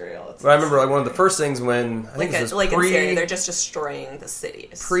printed material. It's But I remember like one of the first things when I think Like, this was like in Syria, pre they're just destroying the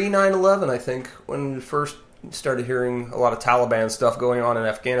cities. 9/11. I think when we first started hearing a lot of Taliban stuff going on in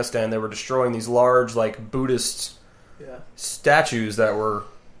Afghanistan, they were destroying these large like Buddhist yeah. statues that were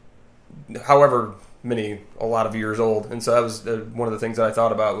however a lot of years old. And so that was one of the things that I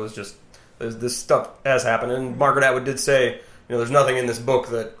thought about was just this stuff has happened. And Margaret Atwood did say, there's nothing in this book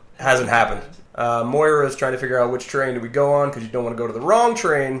that hasn't happened. Moira is trying to figure out which train do we go on because you don't want to go to the wrong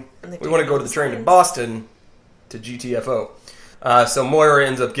train. And they We want to take go all to the the train to signs. Boston to GTFO. So Moira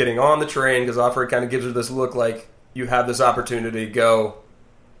ends up getting on the train because Offred kind of gives her this look like, you have this opportunity, go.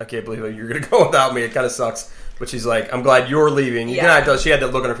 I can't believe you're going to go without me. It kind of sucks. But she's like, I'm glad you're leaving. Yeah. She had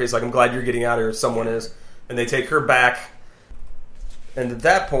that look on her face like, I'm glad you're getting out of here. Someone is. And they take her back. And at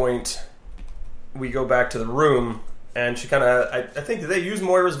that point, we go back to the room. And she kind of, I think, did they use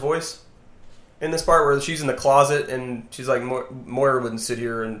Moira's voice in this part where she's in the closet and she's like, Moira wouldn't sit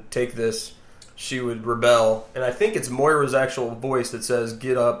here and take this. She would rebel. And I think it's Moira's actual voice that says,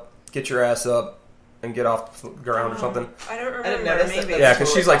 get up, get your ass up, and get off the ground or something. I don't remember. I didn't notice it, maybe. Yeah, because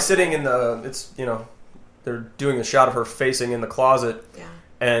totally she's like possible. sitting in they're doing a shot of her facing in the closet. Yeah.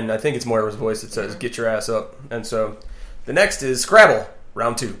 And I think it's Moira's voice that says, get your ass up. And so the next is Scrabble,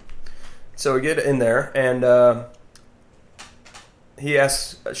 round 2. So we get in there, and she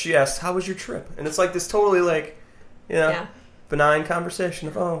asks, how was your trip? And it's like this totally benign conversation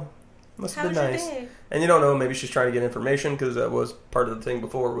of, must have been nice. And you don't know, maybe she's trying to get information, because that was part of the thing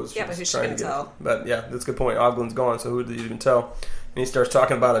before. Was Yeah, but who's she trying gonna to get tell? But yeah, that's a good point. Oglin's gone, so who did you even tell? And he starts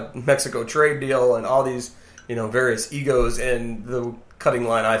talking about a Mexico trade deal and all these, various egos, and the cutting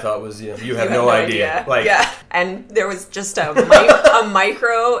line I thought was, you have no idea. Like, yeah, and there was just a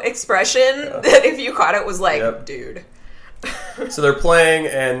micro expression that if you caught it was like, Yep. dude. So they're playing,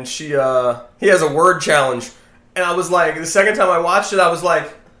 and he has a word challenge, and I was like, the second time I watched it, I was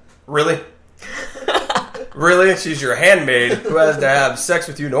like, really? Really? She's your handmaid who has to have sex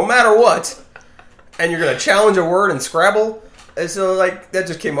with you no matter what, and you're going to challenge a word in Scrabble? And so, that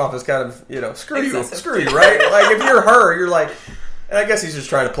just came off as kind of, screw you, right? Like, if you're her, you're like, and I guess he's just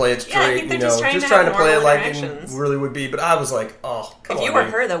trying to play it straight, Yeah, I think they're just trying to have play it normal like interactions. it really would be, but I was like, oh, come If on, you were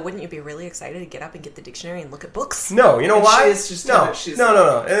dude. her, though, wouldn't you be really excited to get up and get the dictionary and look at books? No, you know And why? she is just no, she's-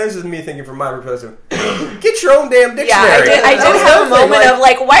 no. And this is me thinking from my perspective. Get your own damn dictionary. Yeah, I That did was have a another thing, moment of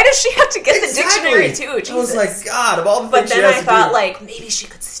like, why does she have to get the dictionary Exactly. too? Jesus. I was like, God, of all the but things she then has I thought, to do. like, maybe she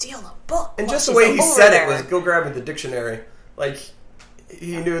could steal a book. And while just the she's way he over said there. it was, go grab me the dictionary. Like,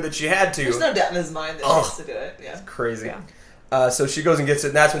 he knew that she had to. There's no doubt in his mind that he has to do it. Yeah. Crazy. Yeah. So she goes and gets it,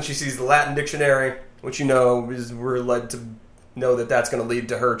 and that's when she sees the Latin dictionary, which we're led to know that that's going to lead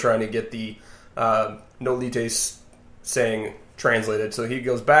to her trying to get the Nolites saying translated. So he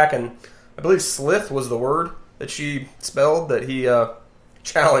goes back, and I believe slith was the word that she spelled that he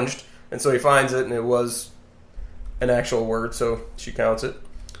challenged, and so he finds it, and it was an actual word, so she counts it.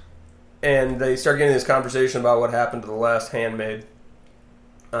 And they start getting this conversation about what happened to the last handmaid.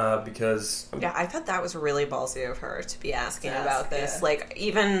 Because Yeah, I thought that was really ballsy of her to be asking To ask, about this. yeah. Like,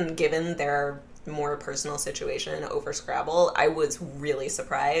 even given their more personal situation over Scrabble, I was really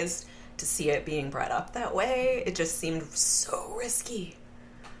surprised to see it being brought up that way. It just seemed so risky.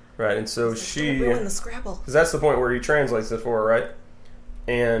 Right, and so Don't she... ruin the Scrabble. Because that's the point where he translates it for her, right?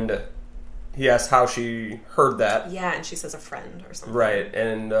 And he asks how she heard that. Yeah, and she says a friend or something. Right,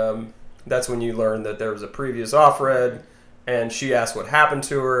 and that's when you learn that there was a previous off-red, and she asked what happened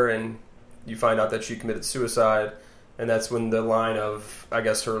to her, and you find out that she committed suicide, and that's when the line of, I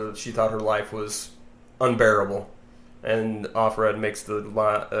guess, she thought her life was unbearable, and off-red makes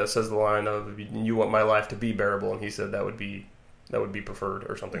says the line of, "You want my life to be bearable," and he said that would be preferred,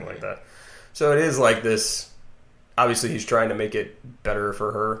 or something like that. So it is like this. Obviously, he's trying to make it better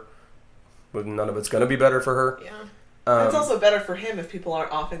for her, but none of it's going to be better for her. Yeah. It's also better for him if people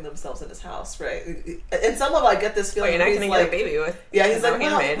aren't offing themselves in his house, right? And some of I get this feeling. You're not going to get a baby with. Yeah, he's like,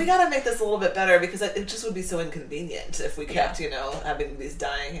 well, handmaid. we got to make this a little bit better because it just would be so inconvenient if we kept, having these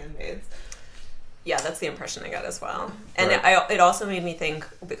dying handmaids. Yeah, that's the impression I got as well. And Right. it also made me think,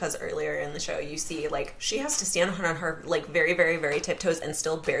 because earlier in the show you see, like, she has to stand on her, like, very, very, very tiptoes and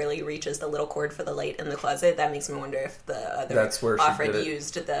still barely reaches the little cord for the light in the closet. That makes me wonder if the other That's where she Offred did it.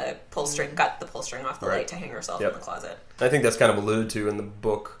 used the pull string, got the pull string off the Right. light to hang herself Yep. in the closet. I think that's kind of alluded to in the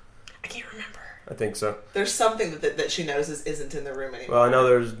book. I can't remember. I think so. There's something that she notices isn't in the room anymore. Well, I know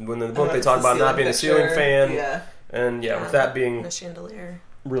there's, when in the book I don't know they if talk it's the about not being a ceiling picture. fan, Yeah. and with that being the chandelier.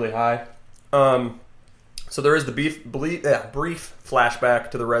 really high. So there is the brief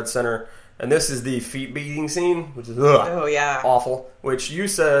flashback to the Red Center, and this is the feet beating scene, which is Oh, yeah. awful. Which you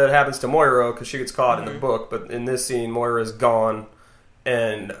said happens to Moira because she gets caught in the book, but in this scene, Moira is gone,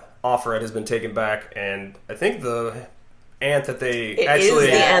 and Offred has been taken back, and I think the aunt that they It actually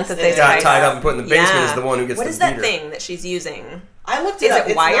is the aunt that they got tied up and put in the basement Yeah. is the one who gets What the is that beater. thing that she's using? I looked Is it up. it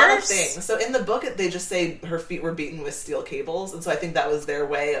It's not a wires? thing. So in the book, they just say her feet were beaten with steel cables, and so I think that was their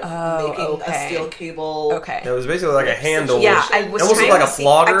way of making okay. a steel cable. Okay. It was basically like a handle. Yeah, I was almost trying looked like to a see.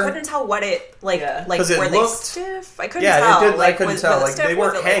 flogger. I couldn't tell what it like. Yeah. Like 'Cause it were they looked- stiff? I couldn't Yeah, tell. it did. Like, I couldn't was tell. it Like stiff? they Was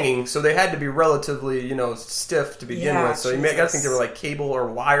weren't it, like- hanging, so they had to be relatively, stiff to begin Yeah, with. So you may, I gotta think they were like cable or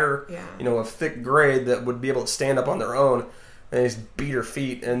wire, Yeah. of thick grade that would be able to stand up on their own. And they just beat her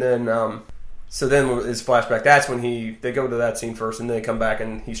feet, and then so then his flashback. That's when they go to that scene first, and then they come back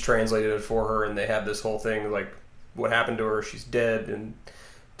and he's translated it for her, and they have this whole thing like what happened to her. She's dead, and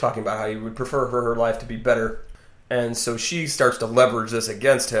talking about how he would prefer for her life to be better. And so she starts to leverage this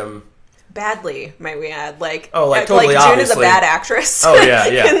against him. Badly, might we add? Like, totally June obviously. is a bad actress. Oh,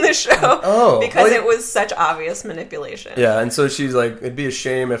 yeah. in the show. Oh, because well, it was such obvious manipulation. Yeah, and so she's like, "It'd be a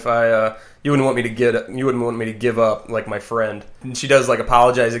shame if you wouldn't want me to give up like my friend." And she does like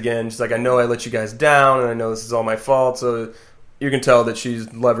apologize again. She's like, "I know I let you guys down, and I know this is all my fault." So you can tell that she's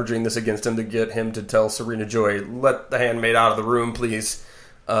leveraging this against him to get him to tell Serena Joy, "Let the handmaid out of the room, please,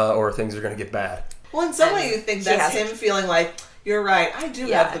 or things are going to get bad." Well, in some And way, you think she that's hasn't. him feeling like, you're right, I do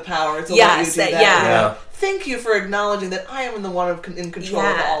Yeah. have the power to Yes, let you do that- that. yeah. Yeah. Thank you for acknowledging that I am the one in control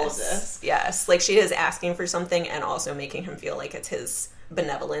of all of this. Yes, like she is asking for something and also making him feel like it's his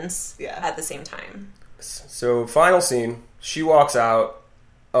benevolence at the same time. So final scene, she walks out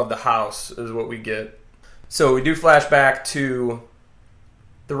of the house is what we get. So we do flashback to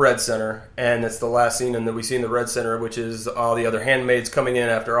the Red Center, and it's the last scene and that we see in the Red Center, which is all the other handmaids coming in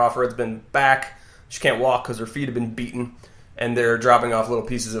after Offred's been back. She can't walk because her feet have been beaten, and they're dropping off little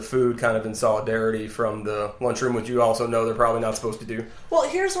pieces of food kind of in solidarity from the lunchroom, which you also know they're probably not supposed to do. Well,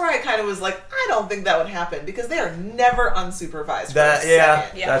 here's where I kind of was like, I don't think that would happen because they are never unsupervised for That a yeah,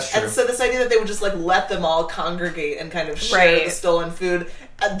 second. Yeah. that's true. And so this idea that they would just like let them all congregate and kind of share Right. the stolen food,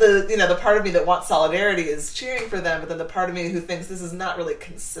 the part of me that wants solidarity is cheering for them, but then the part of me who thinks this is not really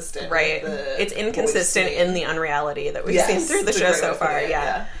consistent. Right. with It's what we've inconsistent seen. in the unreality that we've Yes, seen through the it's a show great so way of far. putting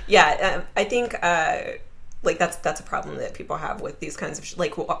it, Yeah. I think like that's a problem that people have with these kinds of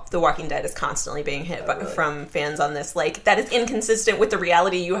like The Walking Dead is constantly being hit from fans on this. Like that is inconsistent with the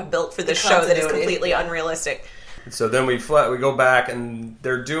reality you have built for this show that is continuity, completely yeah. unrealistic. So then we go back, and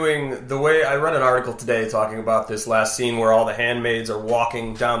they're doing the way I read an article today talking about this last scene where all the handmaids are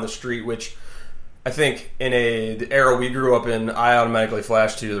walking down the street, which I think in the era we grew up in, I automatically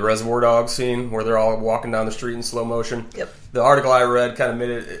flashed to the Reservoir Dogs scene where they're all walking down the street in slow motion. Yep. The article I read kind of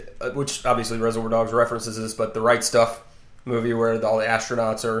made it, which obviously Reservoir Dogs references this, but the Right Stuff movie where all the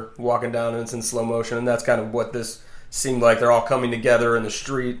astronauts are walking down and it's in slow motion, and that's kind of what this seemed like. They're all coming together in the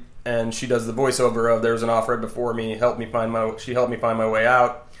street, and she does the voiceover of "There's an Offred before me, she helped me find my way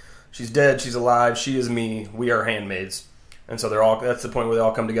out. She's dead, she's alive, she is me, we are handmaids." And so that's the point where they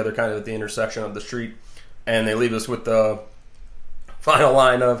all come together kind of at the intersection of the street, and they leave us with the final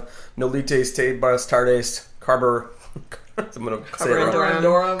line of "Nolites te bastardes I'm gonna say it Carborundorum.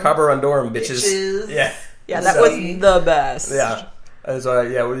 wrong. Carborundorum, bitches. Bitches. Yeah, that was the best. Yeah. So,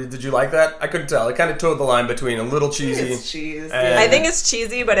 did you like that? I couldn't tell. It kind of towed the line between a little cheesy. It's cheese. and- I think it's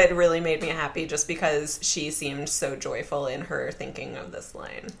cheesy, but it really made me happy just because she seemed so joyful in her thinking of this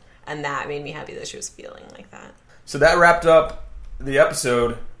line. And that made me happy that she was feeling like that. So that wrapped up the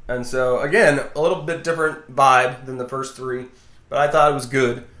episode. And so, again, a little bit different vibe than the first three. But I thought it was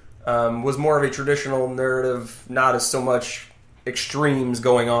good. Was more of a traditional narrative, not as so much extremes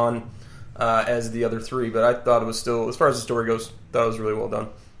going on as the other three. But I thought it was still, as far as the story goes, that was really well done.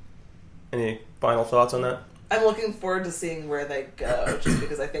 Any final thoughts on that? I'm looking forward to seeing where they go, just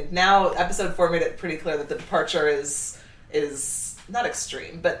because I think now episode 4 made it pretty clear that the departure is not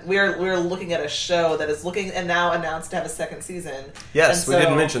extreme, but we're looking at a show that is looking and now announced to have a second season. Yes, And we so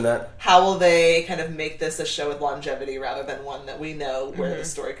didn't mention that. How will they kind of make this a show with longevity rather than one that we know where the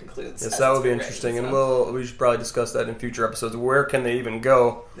story concludes? Yes, as that it's would be been interesting, written, and so. we should probably discuss that in future episodes. Where can they even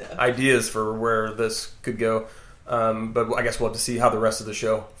go? Yeah. Ideas for where this could go. But I guess we'll have to see how the rest of the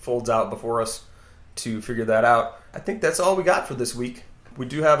show folds out before us to figure that out. I think that's all we got for this week. We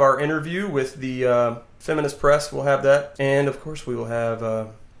do have our interview with the Feminist Press. We'll have that. And, of course, we will have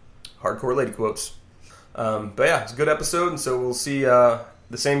Hardcore Lady Quotes. But, yeah, it's a good episode, and so we'll see. The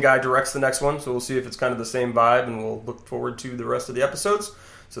same guy directs the next one, so we'll see if it's kind of the same vibe, and we'll look forward to the rest of the episodes.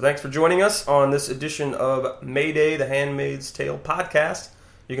 So thanks for joining us on this edition of Mayday, the Handmaid's Tale podcast.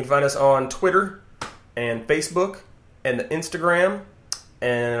 You can find us on Twitter and Facebook and the Instagram.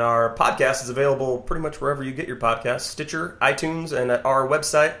 And our podcast is available pretty much wherever you get your podcasts, Stitcher, iTunes, and at our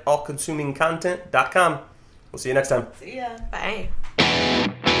website, allconsumingcontent.com. We'll see you next time. See ya. Bye.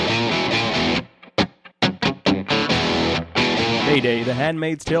 Mayday, the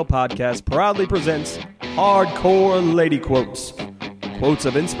Handmaid's Tale podcast proudly presents Hardcore Lady Quotes. Quotes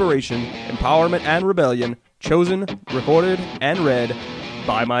of inspiration, empowerment, and rebellion, chosen, recorded, and read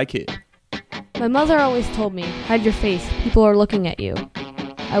by my kid. My mother always told me, hide your face, people are looking at you.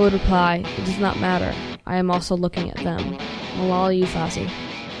 I would reply, it does not matter. I am also looking at them. Malala Yousafzai.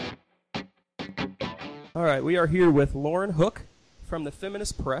 All right, we are here with Lauren Hook from the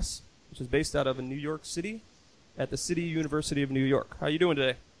Feminist Press, which is based out of New York City at the City University of New York. How are you doing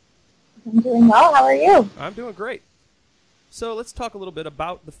today? I'm doing well. How are you? I'm doing great. So let's talk a little bit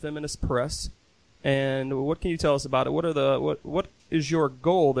about the Feminist Press, and what can you tell us about it? What is your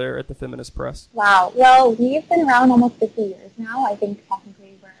goal there at the Feminist Press? Wow. Well, we've been around almost 50 years now. I think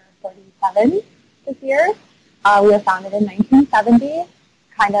technically we're 47 this year. We were founded in 1970,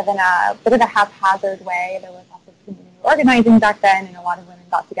 kind of in a bit of a haphazard way. There was lots of community organizing back then, and a lot of women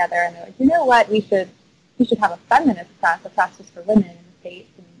got together and they were like, you know what, we should have a feminist press, a press just for women in the States.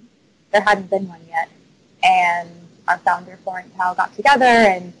 And there hadn't been one yet. And our founder, Florence Howe, got together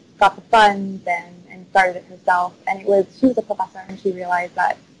and got the funds and started it herself. And she was a professor, and she realized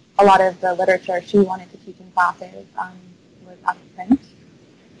that a lot of the literature she wanted to teach in classes was out of print.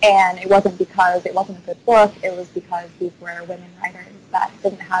 And it wasn't because it wasn't a good book, it was because these were women writers that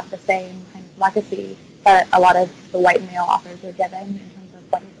didn't have the same kind of legacy that a lot of the white male authors were given in terms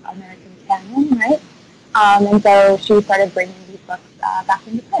of what is American canon, right? And so she started bringing these books back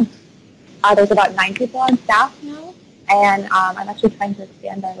into print. There's about 9 people on staff now, and I'm actually trying to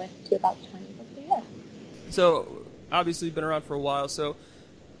expand our list to about 20 books a year. So, obviously you've been around for a while, so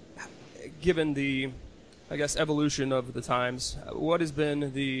given the, I guess, evolution of the times, what has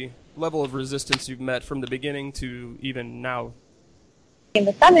been the level of resistance you've met from the beginning to even now? In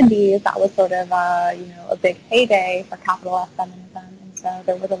the 70s, that was sort of a big heyday for capital F feminism, and so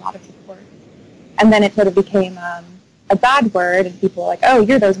there was a lot of support. And then it sort of became a bad word, and people were like, oh,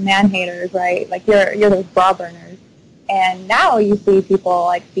 you're those man-haters, right? Like, you're those bra burners. And now you see people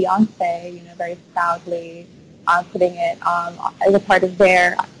like Beyonce, very proudly putting it as a part of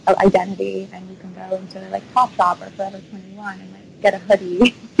their identity, and you can go into like Topshop or Forever 21 and like get a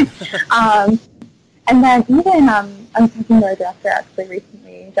hoodie. And then even I was talking to our director actually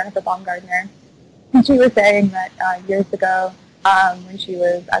recently, Jennifer Baumgardner, and she was saying that years ago when she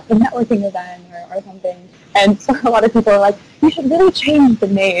was at some networking event or something, and so a lot of people were like, you should really change the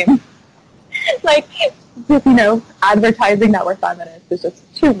name. Like, just, advertising that we're feminists is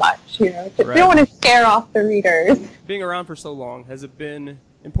just too much, Right. We don't want to scare off the readers. Being around for so long, has it been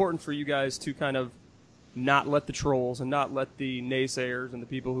important for you guys to kind of not let the trolls and not let the naysayers and the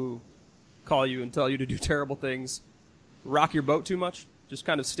people who call you and tell you to do terrible things rock your boat too much? Just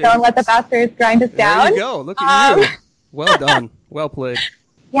kind of stay. Don't let the bastards grind us down. There you go. Look at you. Well done. Well played.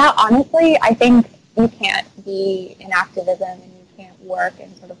 Yeah, honestly, I think you can't be in activism and you can't work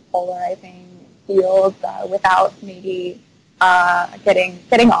in sort of polarizing fields without maybe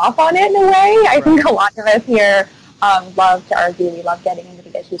getting off on it in a way. I think a lot of us here love to argue. We love getting into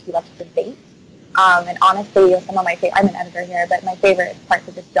the issues. We love to debate. And honestly, some of my I'm an editor here, but my favorite parts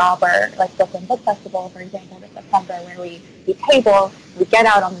of this job are like Brooklyn Book Festival, for example, this September, where we table, we get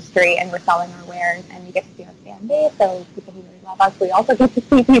out on the street, and we're selling our wares, and we get to see our fan base, so people who really love us. We also get to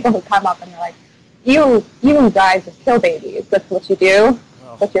see people who come up and they're like, you guys are still babies. That's what you do.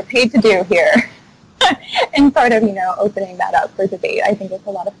 What you're paid to do here. And sort of, opening that up for debate. I think it's a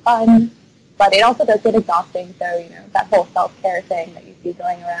lot of fun, but it also does get exhausting. So, that whole self-care thing that you see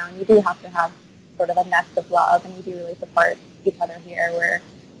going around, you do have to have sort of a nest of love, and we do really support each other here. Where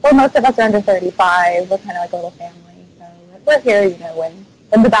most of us are under 35. We're kind of like a little family. So we're here, when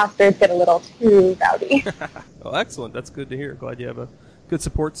the bastards get a little too rowdy. Well, excellent. That's good to hear. Glad you have a good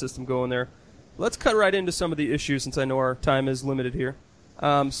support system going there. Let's cut right into some of the issues since I know our time is limited here.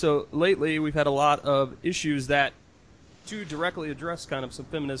 So lately we've had a lot of issues that to directly address kind of some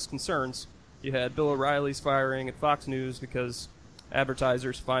feminist concerns. You had Bill O'Reilly's firing at Fox News because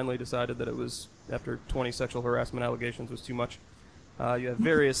advertisers finally decided that it was, after 20 sexual harassment allegations, was too much. You have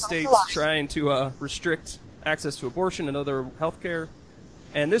various states trying to restrict access to abortion and other health care.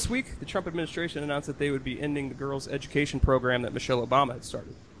 And this week, the Trump administration announced that they would be ending the girls' education program that Michelle Obama had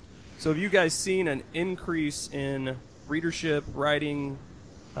started. So have you guys seen an increase in readership, writing,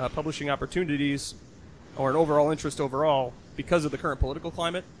 publishing opportunities, or an overall interest overall because of the current political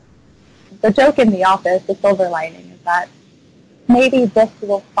climate? The joke in the office, the silver lining, is that maybe this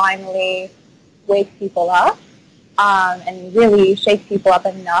will finally wake people up and really shake people up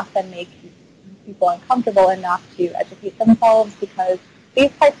enough and make people uncomfortable enough to educate themselves, because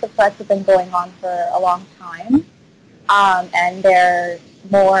these types of threats have been going on for a long time, and they're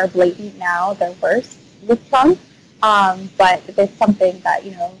more blatant now. They're worse with Trump, but it's something that,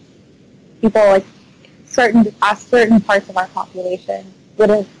 people like certain parts of our population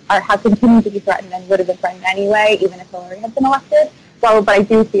have continued to be threatened and would have been threatened anyway, even if Hillary had been elected. So, but I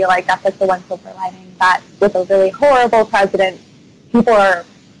do feel like that's like the one silver lining, that with a really horrible president, people are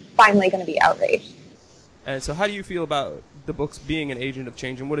finally going to be outraged. And so how do you feel about the books being an agent of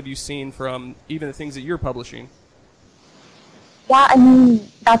change, and what have you seen from even the things that you're publishing? Yeah, I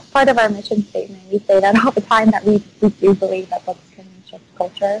mean, that's part of our mission statement. We say that all the time, that we do believe that books can shift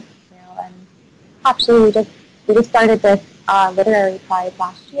culture, and actually we just started this literary prize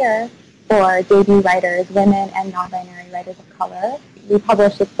last year for debut writers, women and non-binary writers of color. We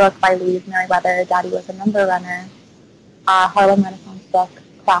published this book by Louise Merriweather, Daddy Was a Number Runner, Harlem Renaissance book,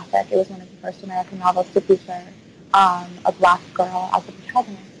 classic. It was one of the first American novels to feature a black girl as the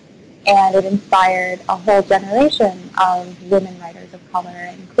protagonist. And it inspired a whole generation of women writers of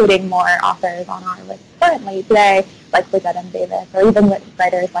color, including more authors on our list currently today, like Bridget M. Davis, or even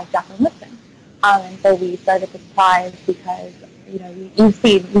writers like Jacqueline Lipton. And so we started this prize because, you've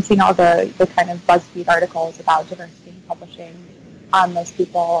seen all the kind of BuzzFeed articles about diversity in publishing. Most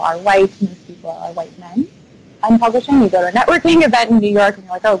people are white, most people are white men in publishing. You go to a networking event in New York and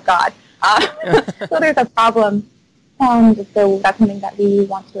you're like, oh God. So there's a problem. So that's something that we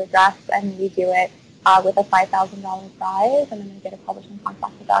want to address, and we do it with a $5,000 prize, and then we get a publishing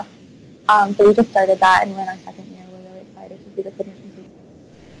contract with us. So we just started that, and we're in our second year. We're really excited to see the submission season.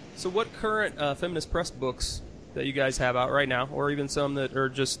 So what current feminist press books that you guys have out right now, or even some that are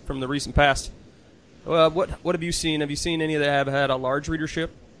just from the recent past, what have you seen? Have you seen any that have had a large readership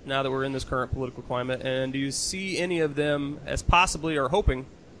now that we're in this current political climate? And do you see any of them as possibly or hoping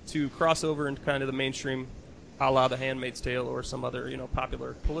to cross over into kind of the mainstream, a la The Handmaid's Tale or some other,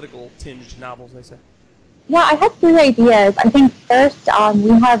 popular political tinged novels, they say? Yeah, I had 3 ideas. I think first, we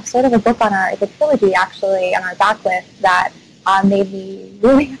have sort of a book it's a trilogy actually, on our backlist that made me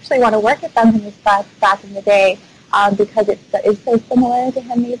really actually want to work at Feminist Press back in the day, because it's so similar to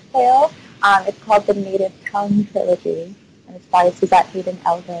Handmaid's Tale. It's called the Native Tongue Trilogy, and it's by Suzette Hayden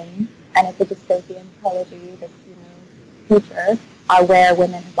Elgin, and it's a dystopian trilogy that's, future, where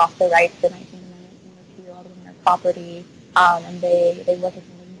women have lost their rights in 19 property, and they work as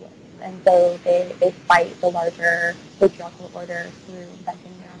linguists, and so they fight the larger patriarchal order through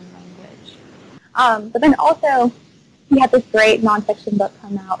inventing their own language. But then also, we had this great nonfiction book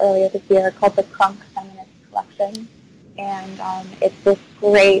come out earlier this year called the Crunk Feminist Collection, and it's this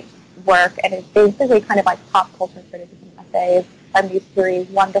great work, and it's basically kind of like pop culture criticism essays from these 3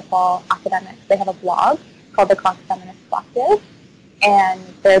 wonderful academics. They have a blog called the Crunk Feminist Collective, and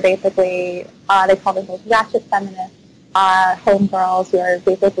they're basically, they call themselves ratchet feminists, homegirls who are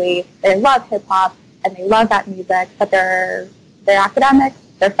basically, they love hip-hop, and they love that music, but they're academics,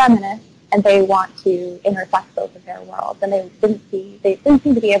 they're feminists, and they want to intersect both of their worlds. And they didn't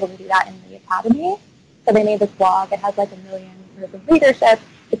seem to be able to do that in the academy, so they made this blog. It has like 1 million person readership.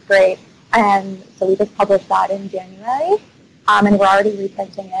 It's great. And so we just published that in January. And we're already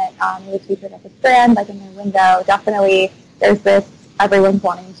reprinting it. It was featured at the Strand, like in their window. Definitely, there's this, everyone's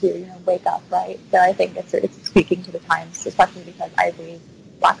wanting to, wake up, right? So I think it's speaking to the times, especially because I believe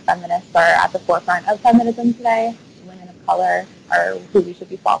Black feminists are at the forefront of feminism today. Women of color are who we should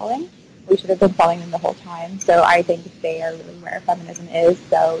be following. We should have been following them the whole time. So I think they are really where feminism is.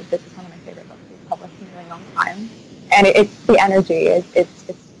 So this is one of my favorite books we've published in a really long time. And it's the energy.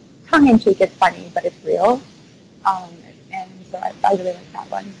 It's tongue-in-cheek, it's funny, but it's real. And so I really like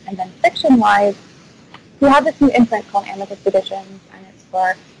that one. And then fiction-wise, we have this new imprint called Amethyst Editions, and it's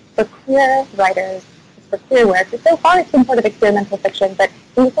for queer writers, it's for queer work. So far it's been sort of experimental fiction, but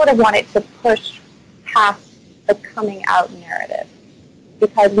we sort of wanted to push past the coming out narrative,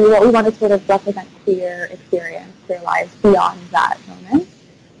 because we want to sort of represent queer experience, queer lives beyond that moment.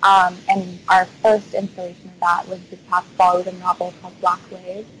 And our first inspiration of that was this past fall with a novel called Black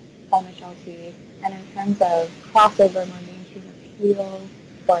Wave by Michelle T. And in terms of crossover, more mainstream appeal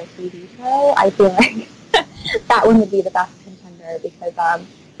for a TV show, I feel like that one would be the best contender, because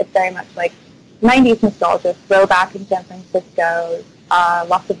it's very much like 90s nostalgia, throwback in San Francisco,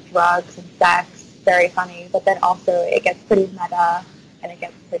 lots of drugs and sex, very funny, but then also it gets pretty meta and it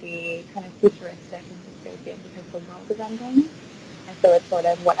gets pretty kind of futuristic and dystopian because the world is ending. And so it's sort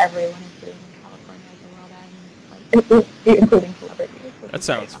of what everyone is doing in California as the world ends, like, including celebrities. That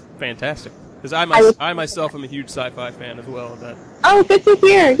sounds fantastic. Because I myself am a huge sci-fi fan as well. Oh, good to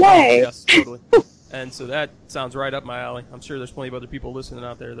hear. Yay. Yes, totally. And so that sounds right up my alley. I'm sure there's plenty of other people listening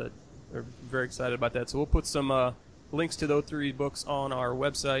out there that are very excited about that. So we'll put some links to those 3 books on our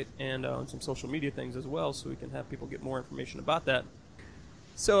website and on some social media things as well, so we can have people get more information about that.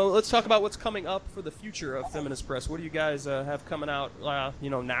 So let's talk about what's coming up for the future of Feminist Press. What do you guys have coming out,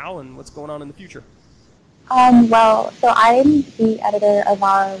 now, and what's going on in the future? So I'm the editor of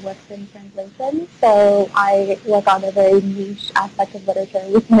our Works in Translation. So I work on a very niche aspect of literature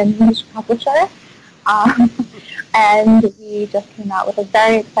within a niche publisher. And we just came out with a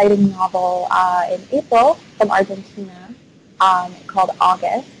very exciting novel in April from Argentina called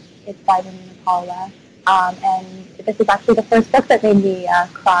August. It's by Romina Paula. And this is actually the first book that made me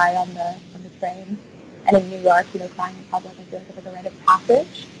cry on the train. And in New York, crying in public, I feel like it's like a rite of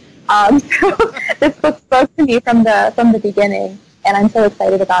passage. So this book spoke to me from the beginning, and I'm so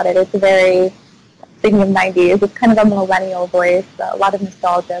excited about it. It's a very, speaking of 90s, it's kind of a millennial voice, a lot of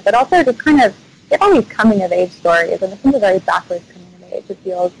nostalgia, but also just kind of, get all these coming-of-age stories, and this one's a very backwards coming-of-age. It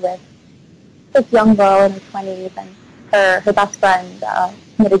deals with this young girl in her 20s, and her best friend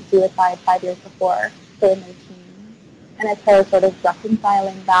committed suicide 5 years before, so in their teens. And it's her sort of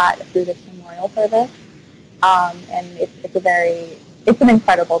reconciling that through this memorial service. And it's an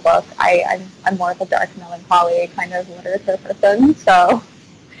incredible book. I'm more of a dark melancholy kind of literature person, so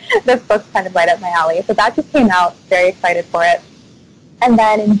this book's kind of right up my alley. So that just came out, very excited for it. And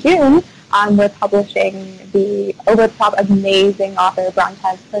then in June, we're publishing the over-the-top amazing author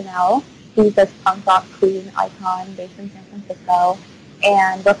Brontez Purnell. He's this punk rock queen icon based in San Francisco.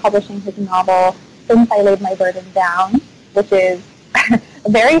 And we're publishing his novel, Since I Laid My Burden Down, which is a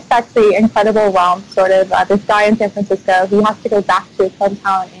very sexy, incredible romp, sort of. This guy in San Francisco, he has to go back to his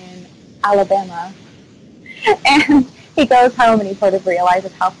hometown in Alabama. And he goes home and he sort of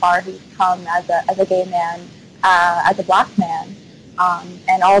realizes how far he's come as a gay man, as a black man.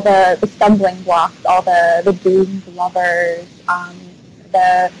 And all the stumbling blocks, all the doomed lovers,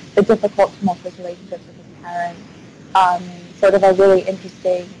 the difficult, tumultuous relationships with his parents, sort of a really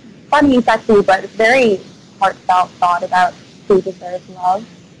interesting, funny, sexy, but very heartfelt thought about who deserves love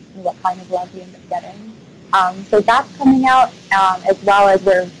and what kind of love we end up getting. So that's coming out, as well as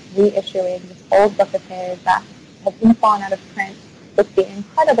we're reissuing this old book of his that has been fallen out of print with the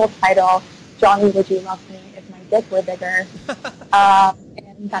incredible title, Johnny, Would You Love Me If My Dick Were Bigger?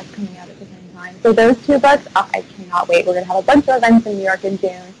 And that's coming out at the same time. So those 2 books, I cannot wait. We're going to have a bunch of events in New York in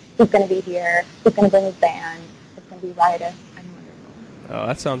June. He's going to be here. He's going to bring his band. It's going to be riotous and wonderful. Oh,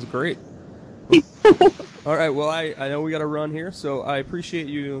 that sounds great. All right, well, I know we got to run here, so I appreciate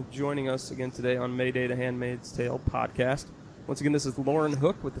you joining us again today on Mayday, The Handmaid's Tale podcast. Once again, this is Lauren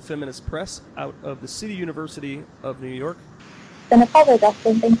Hook with the Feminist Press out of the City University of New York. It's been a pleasure,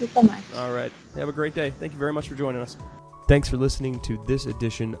 Justin. Thank you so much. All right. Have a great day. Thank you very much for joining us. Thanks for listening to this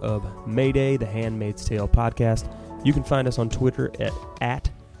edition of Mayday, The Handmaid's Tale podcast. You can find us on Twitter at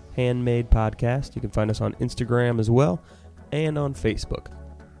Handmaid Podcast. You can find us on Instagram as well, and on Facebook.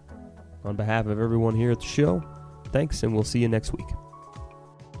 On behalf of everyone here at the show, thanks, and we'll see you next week.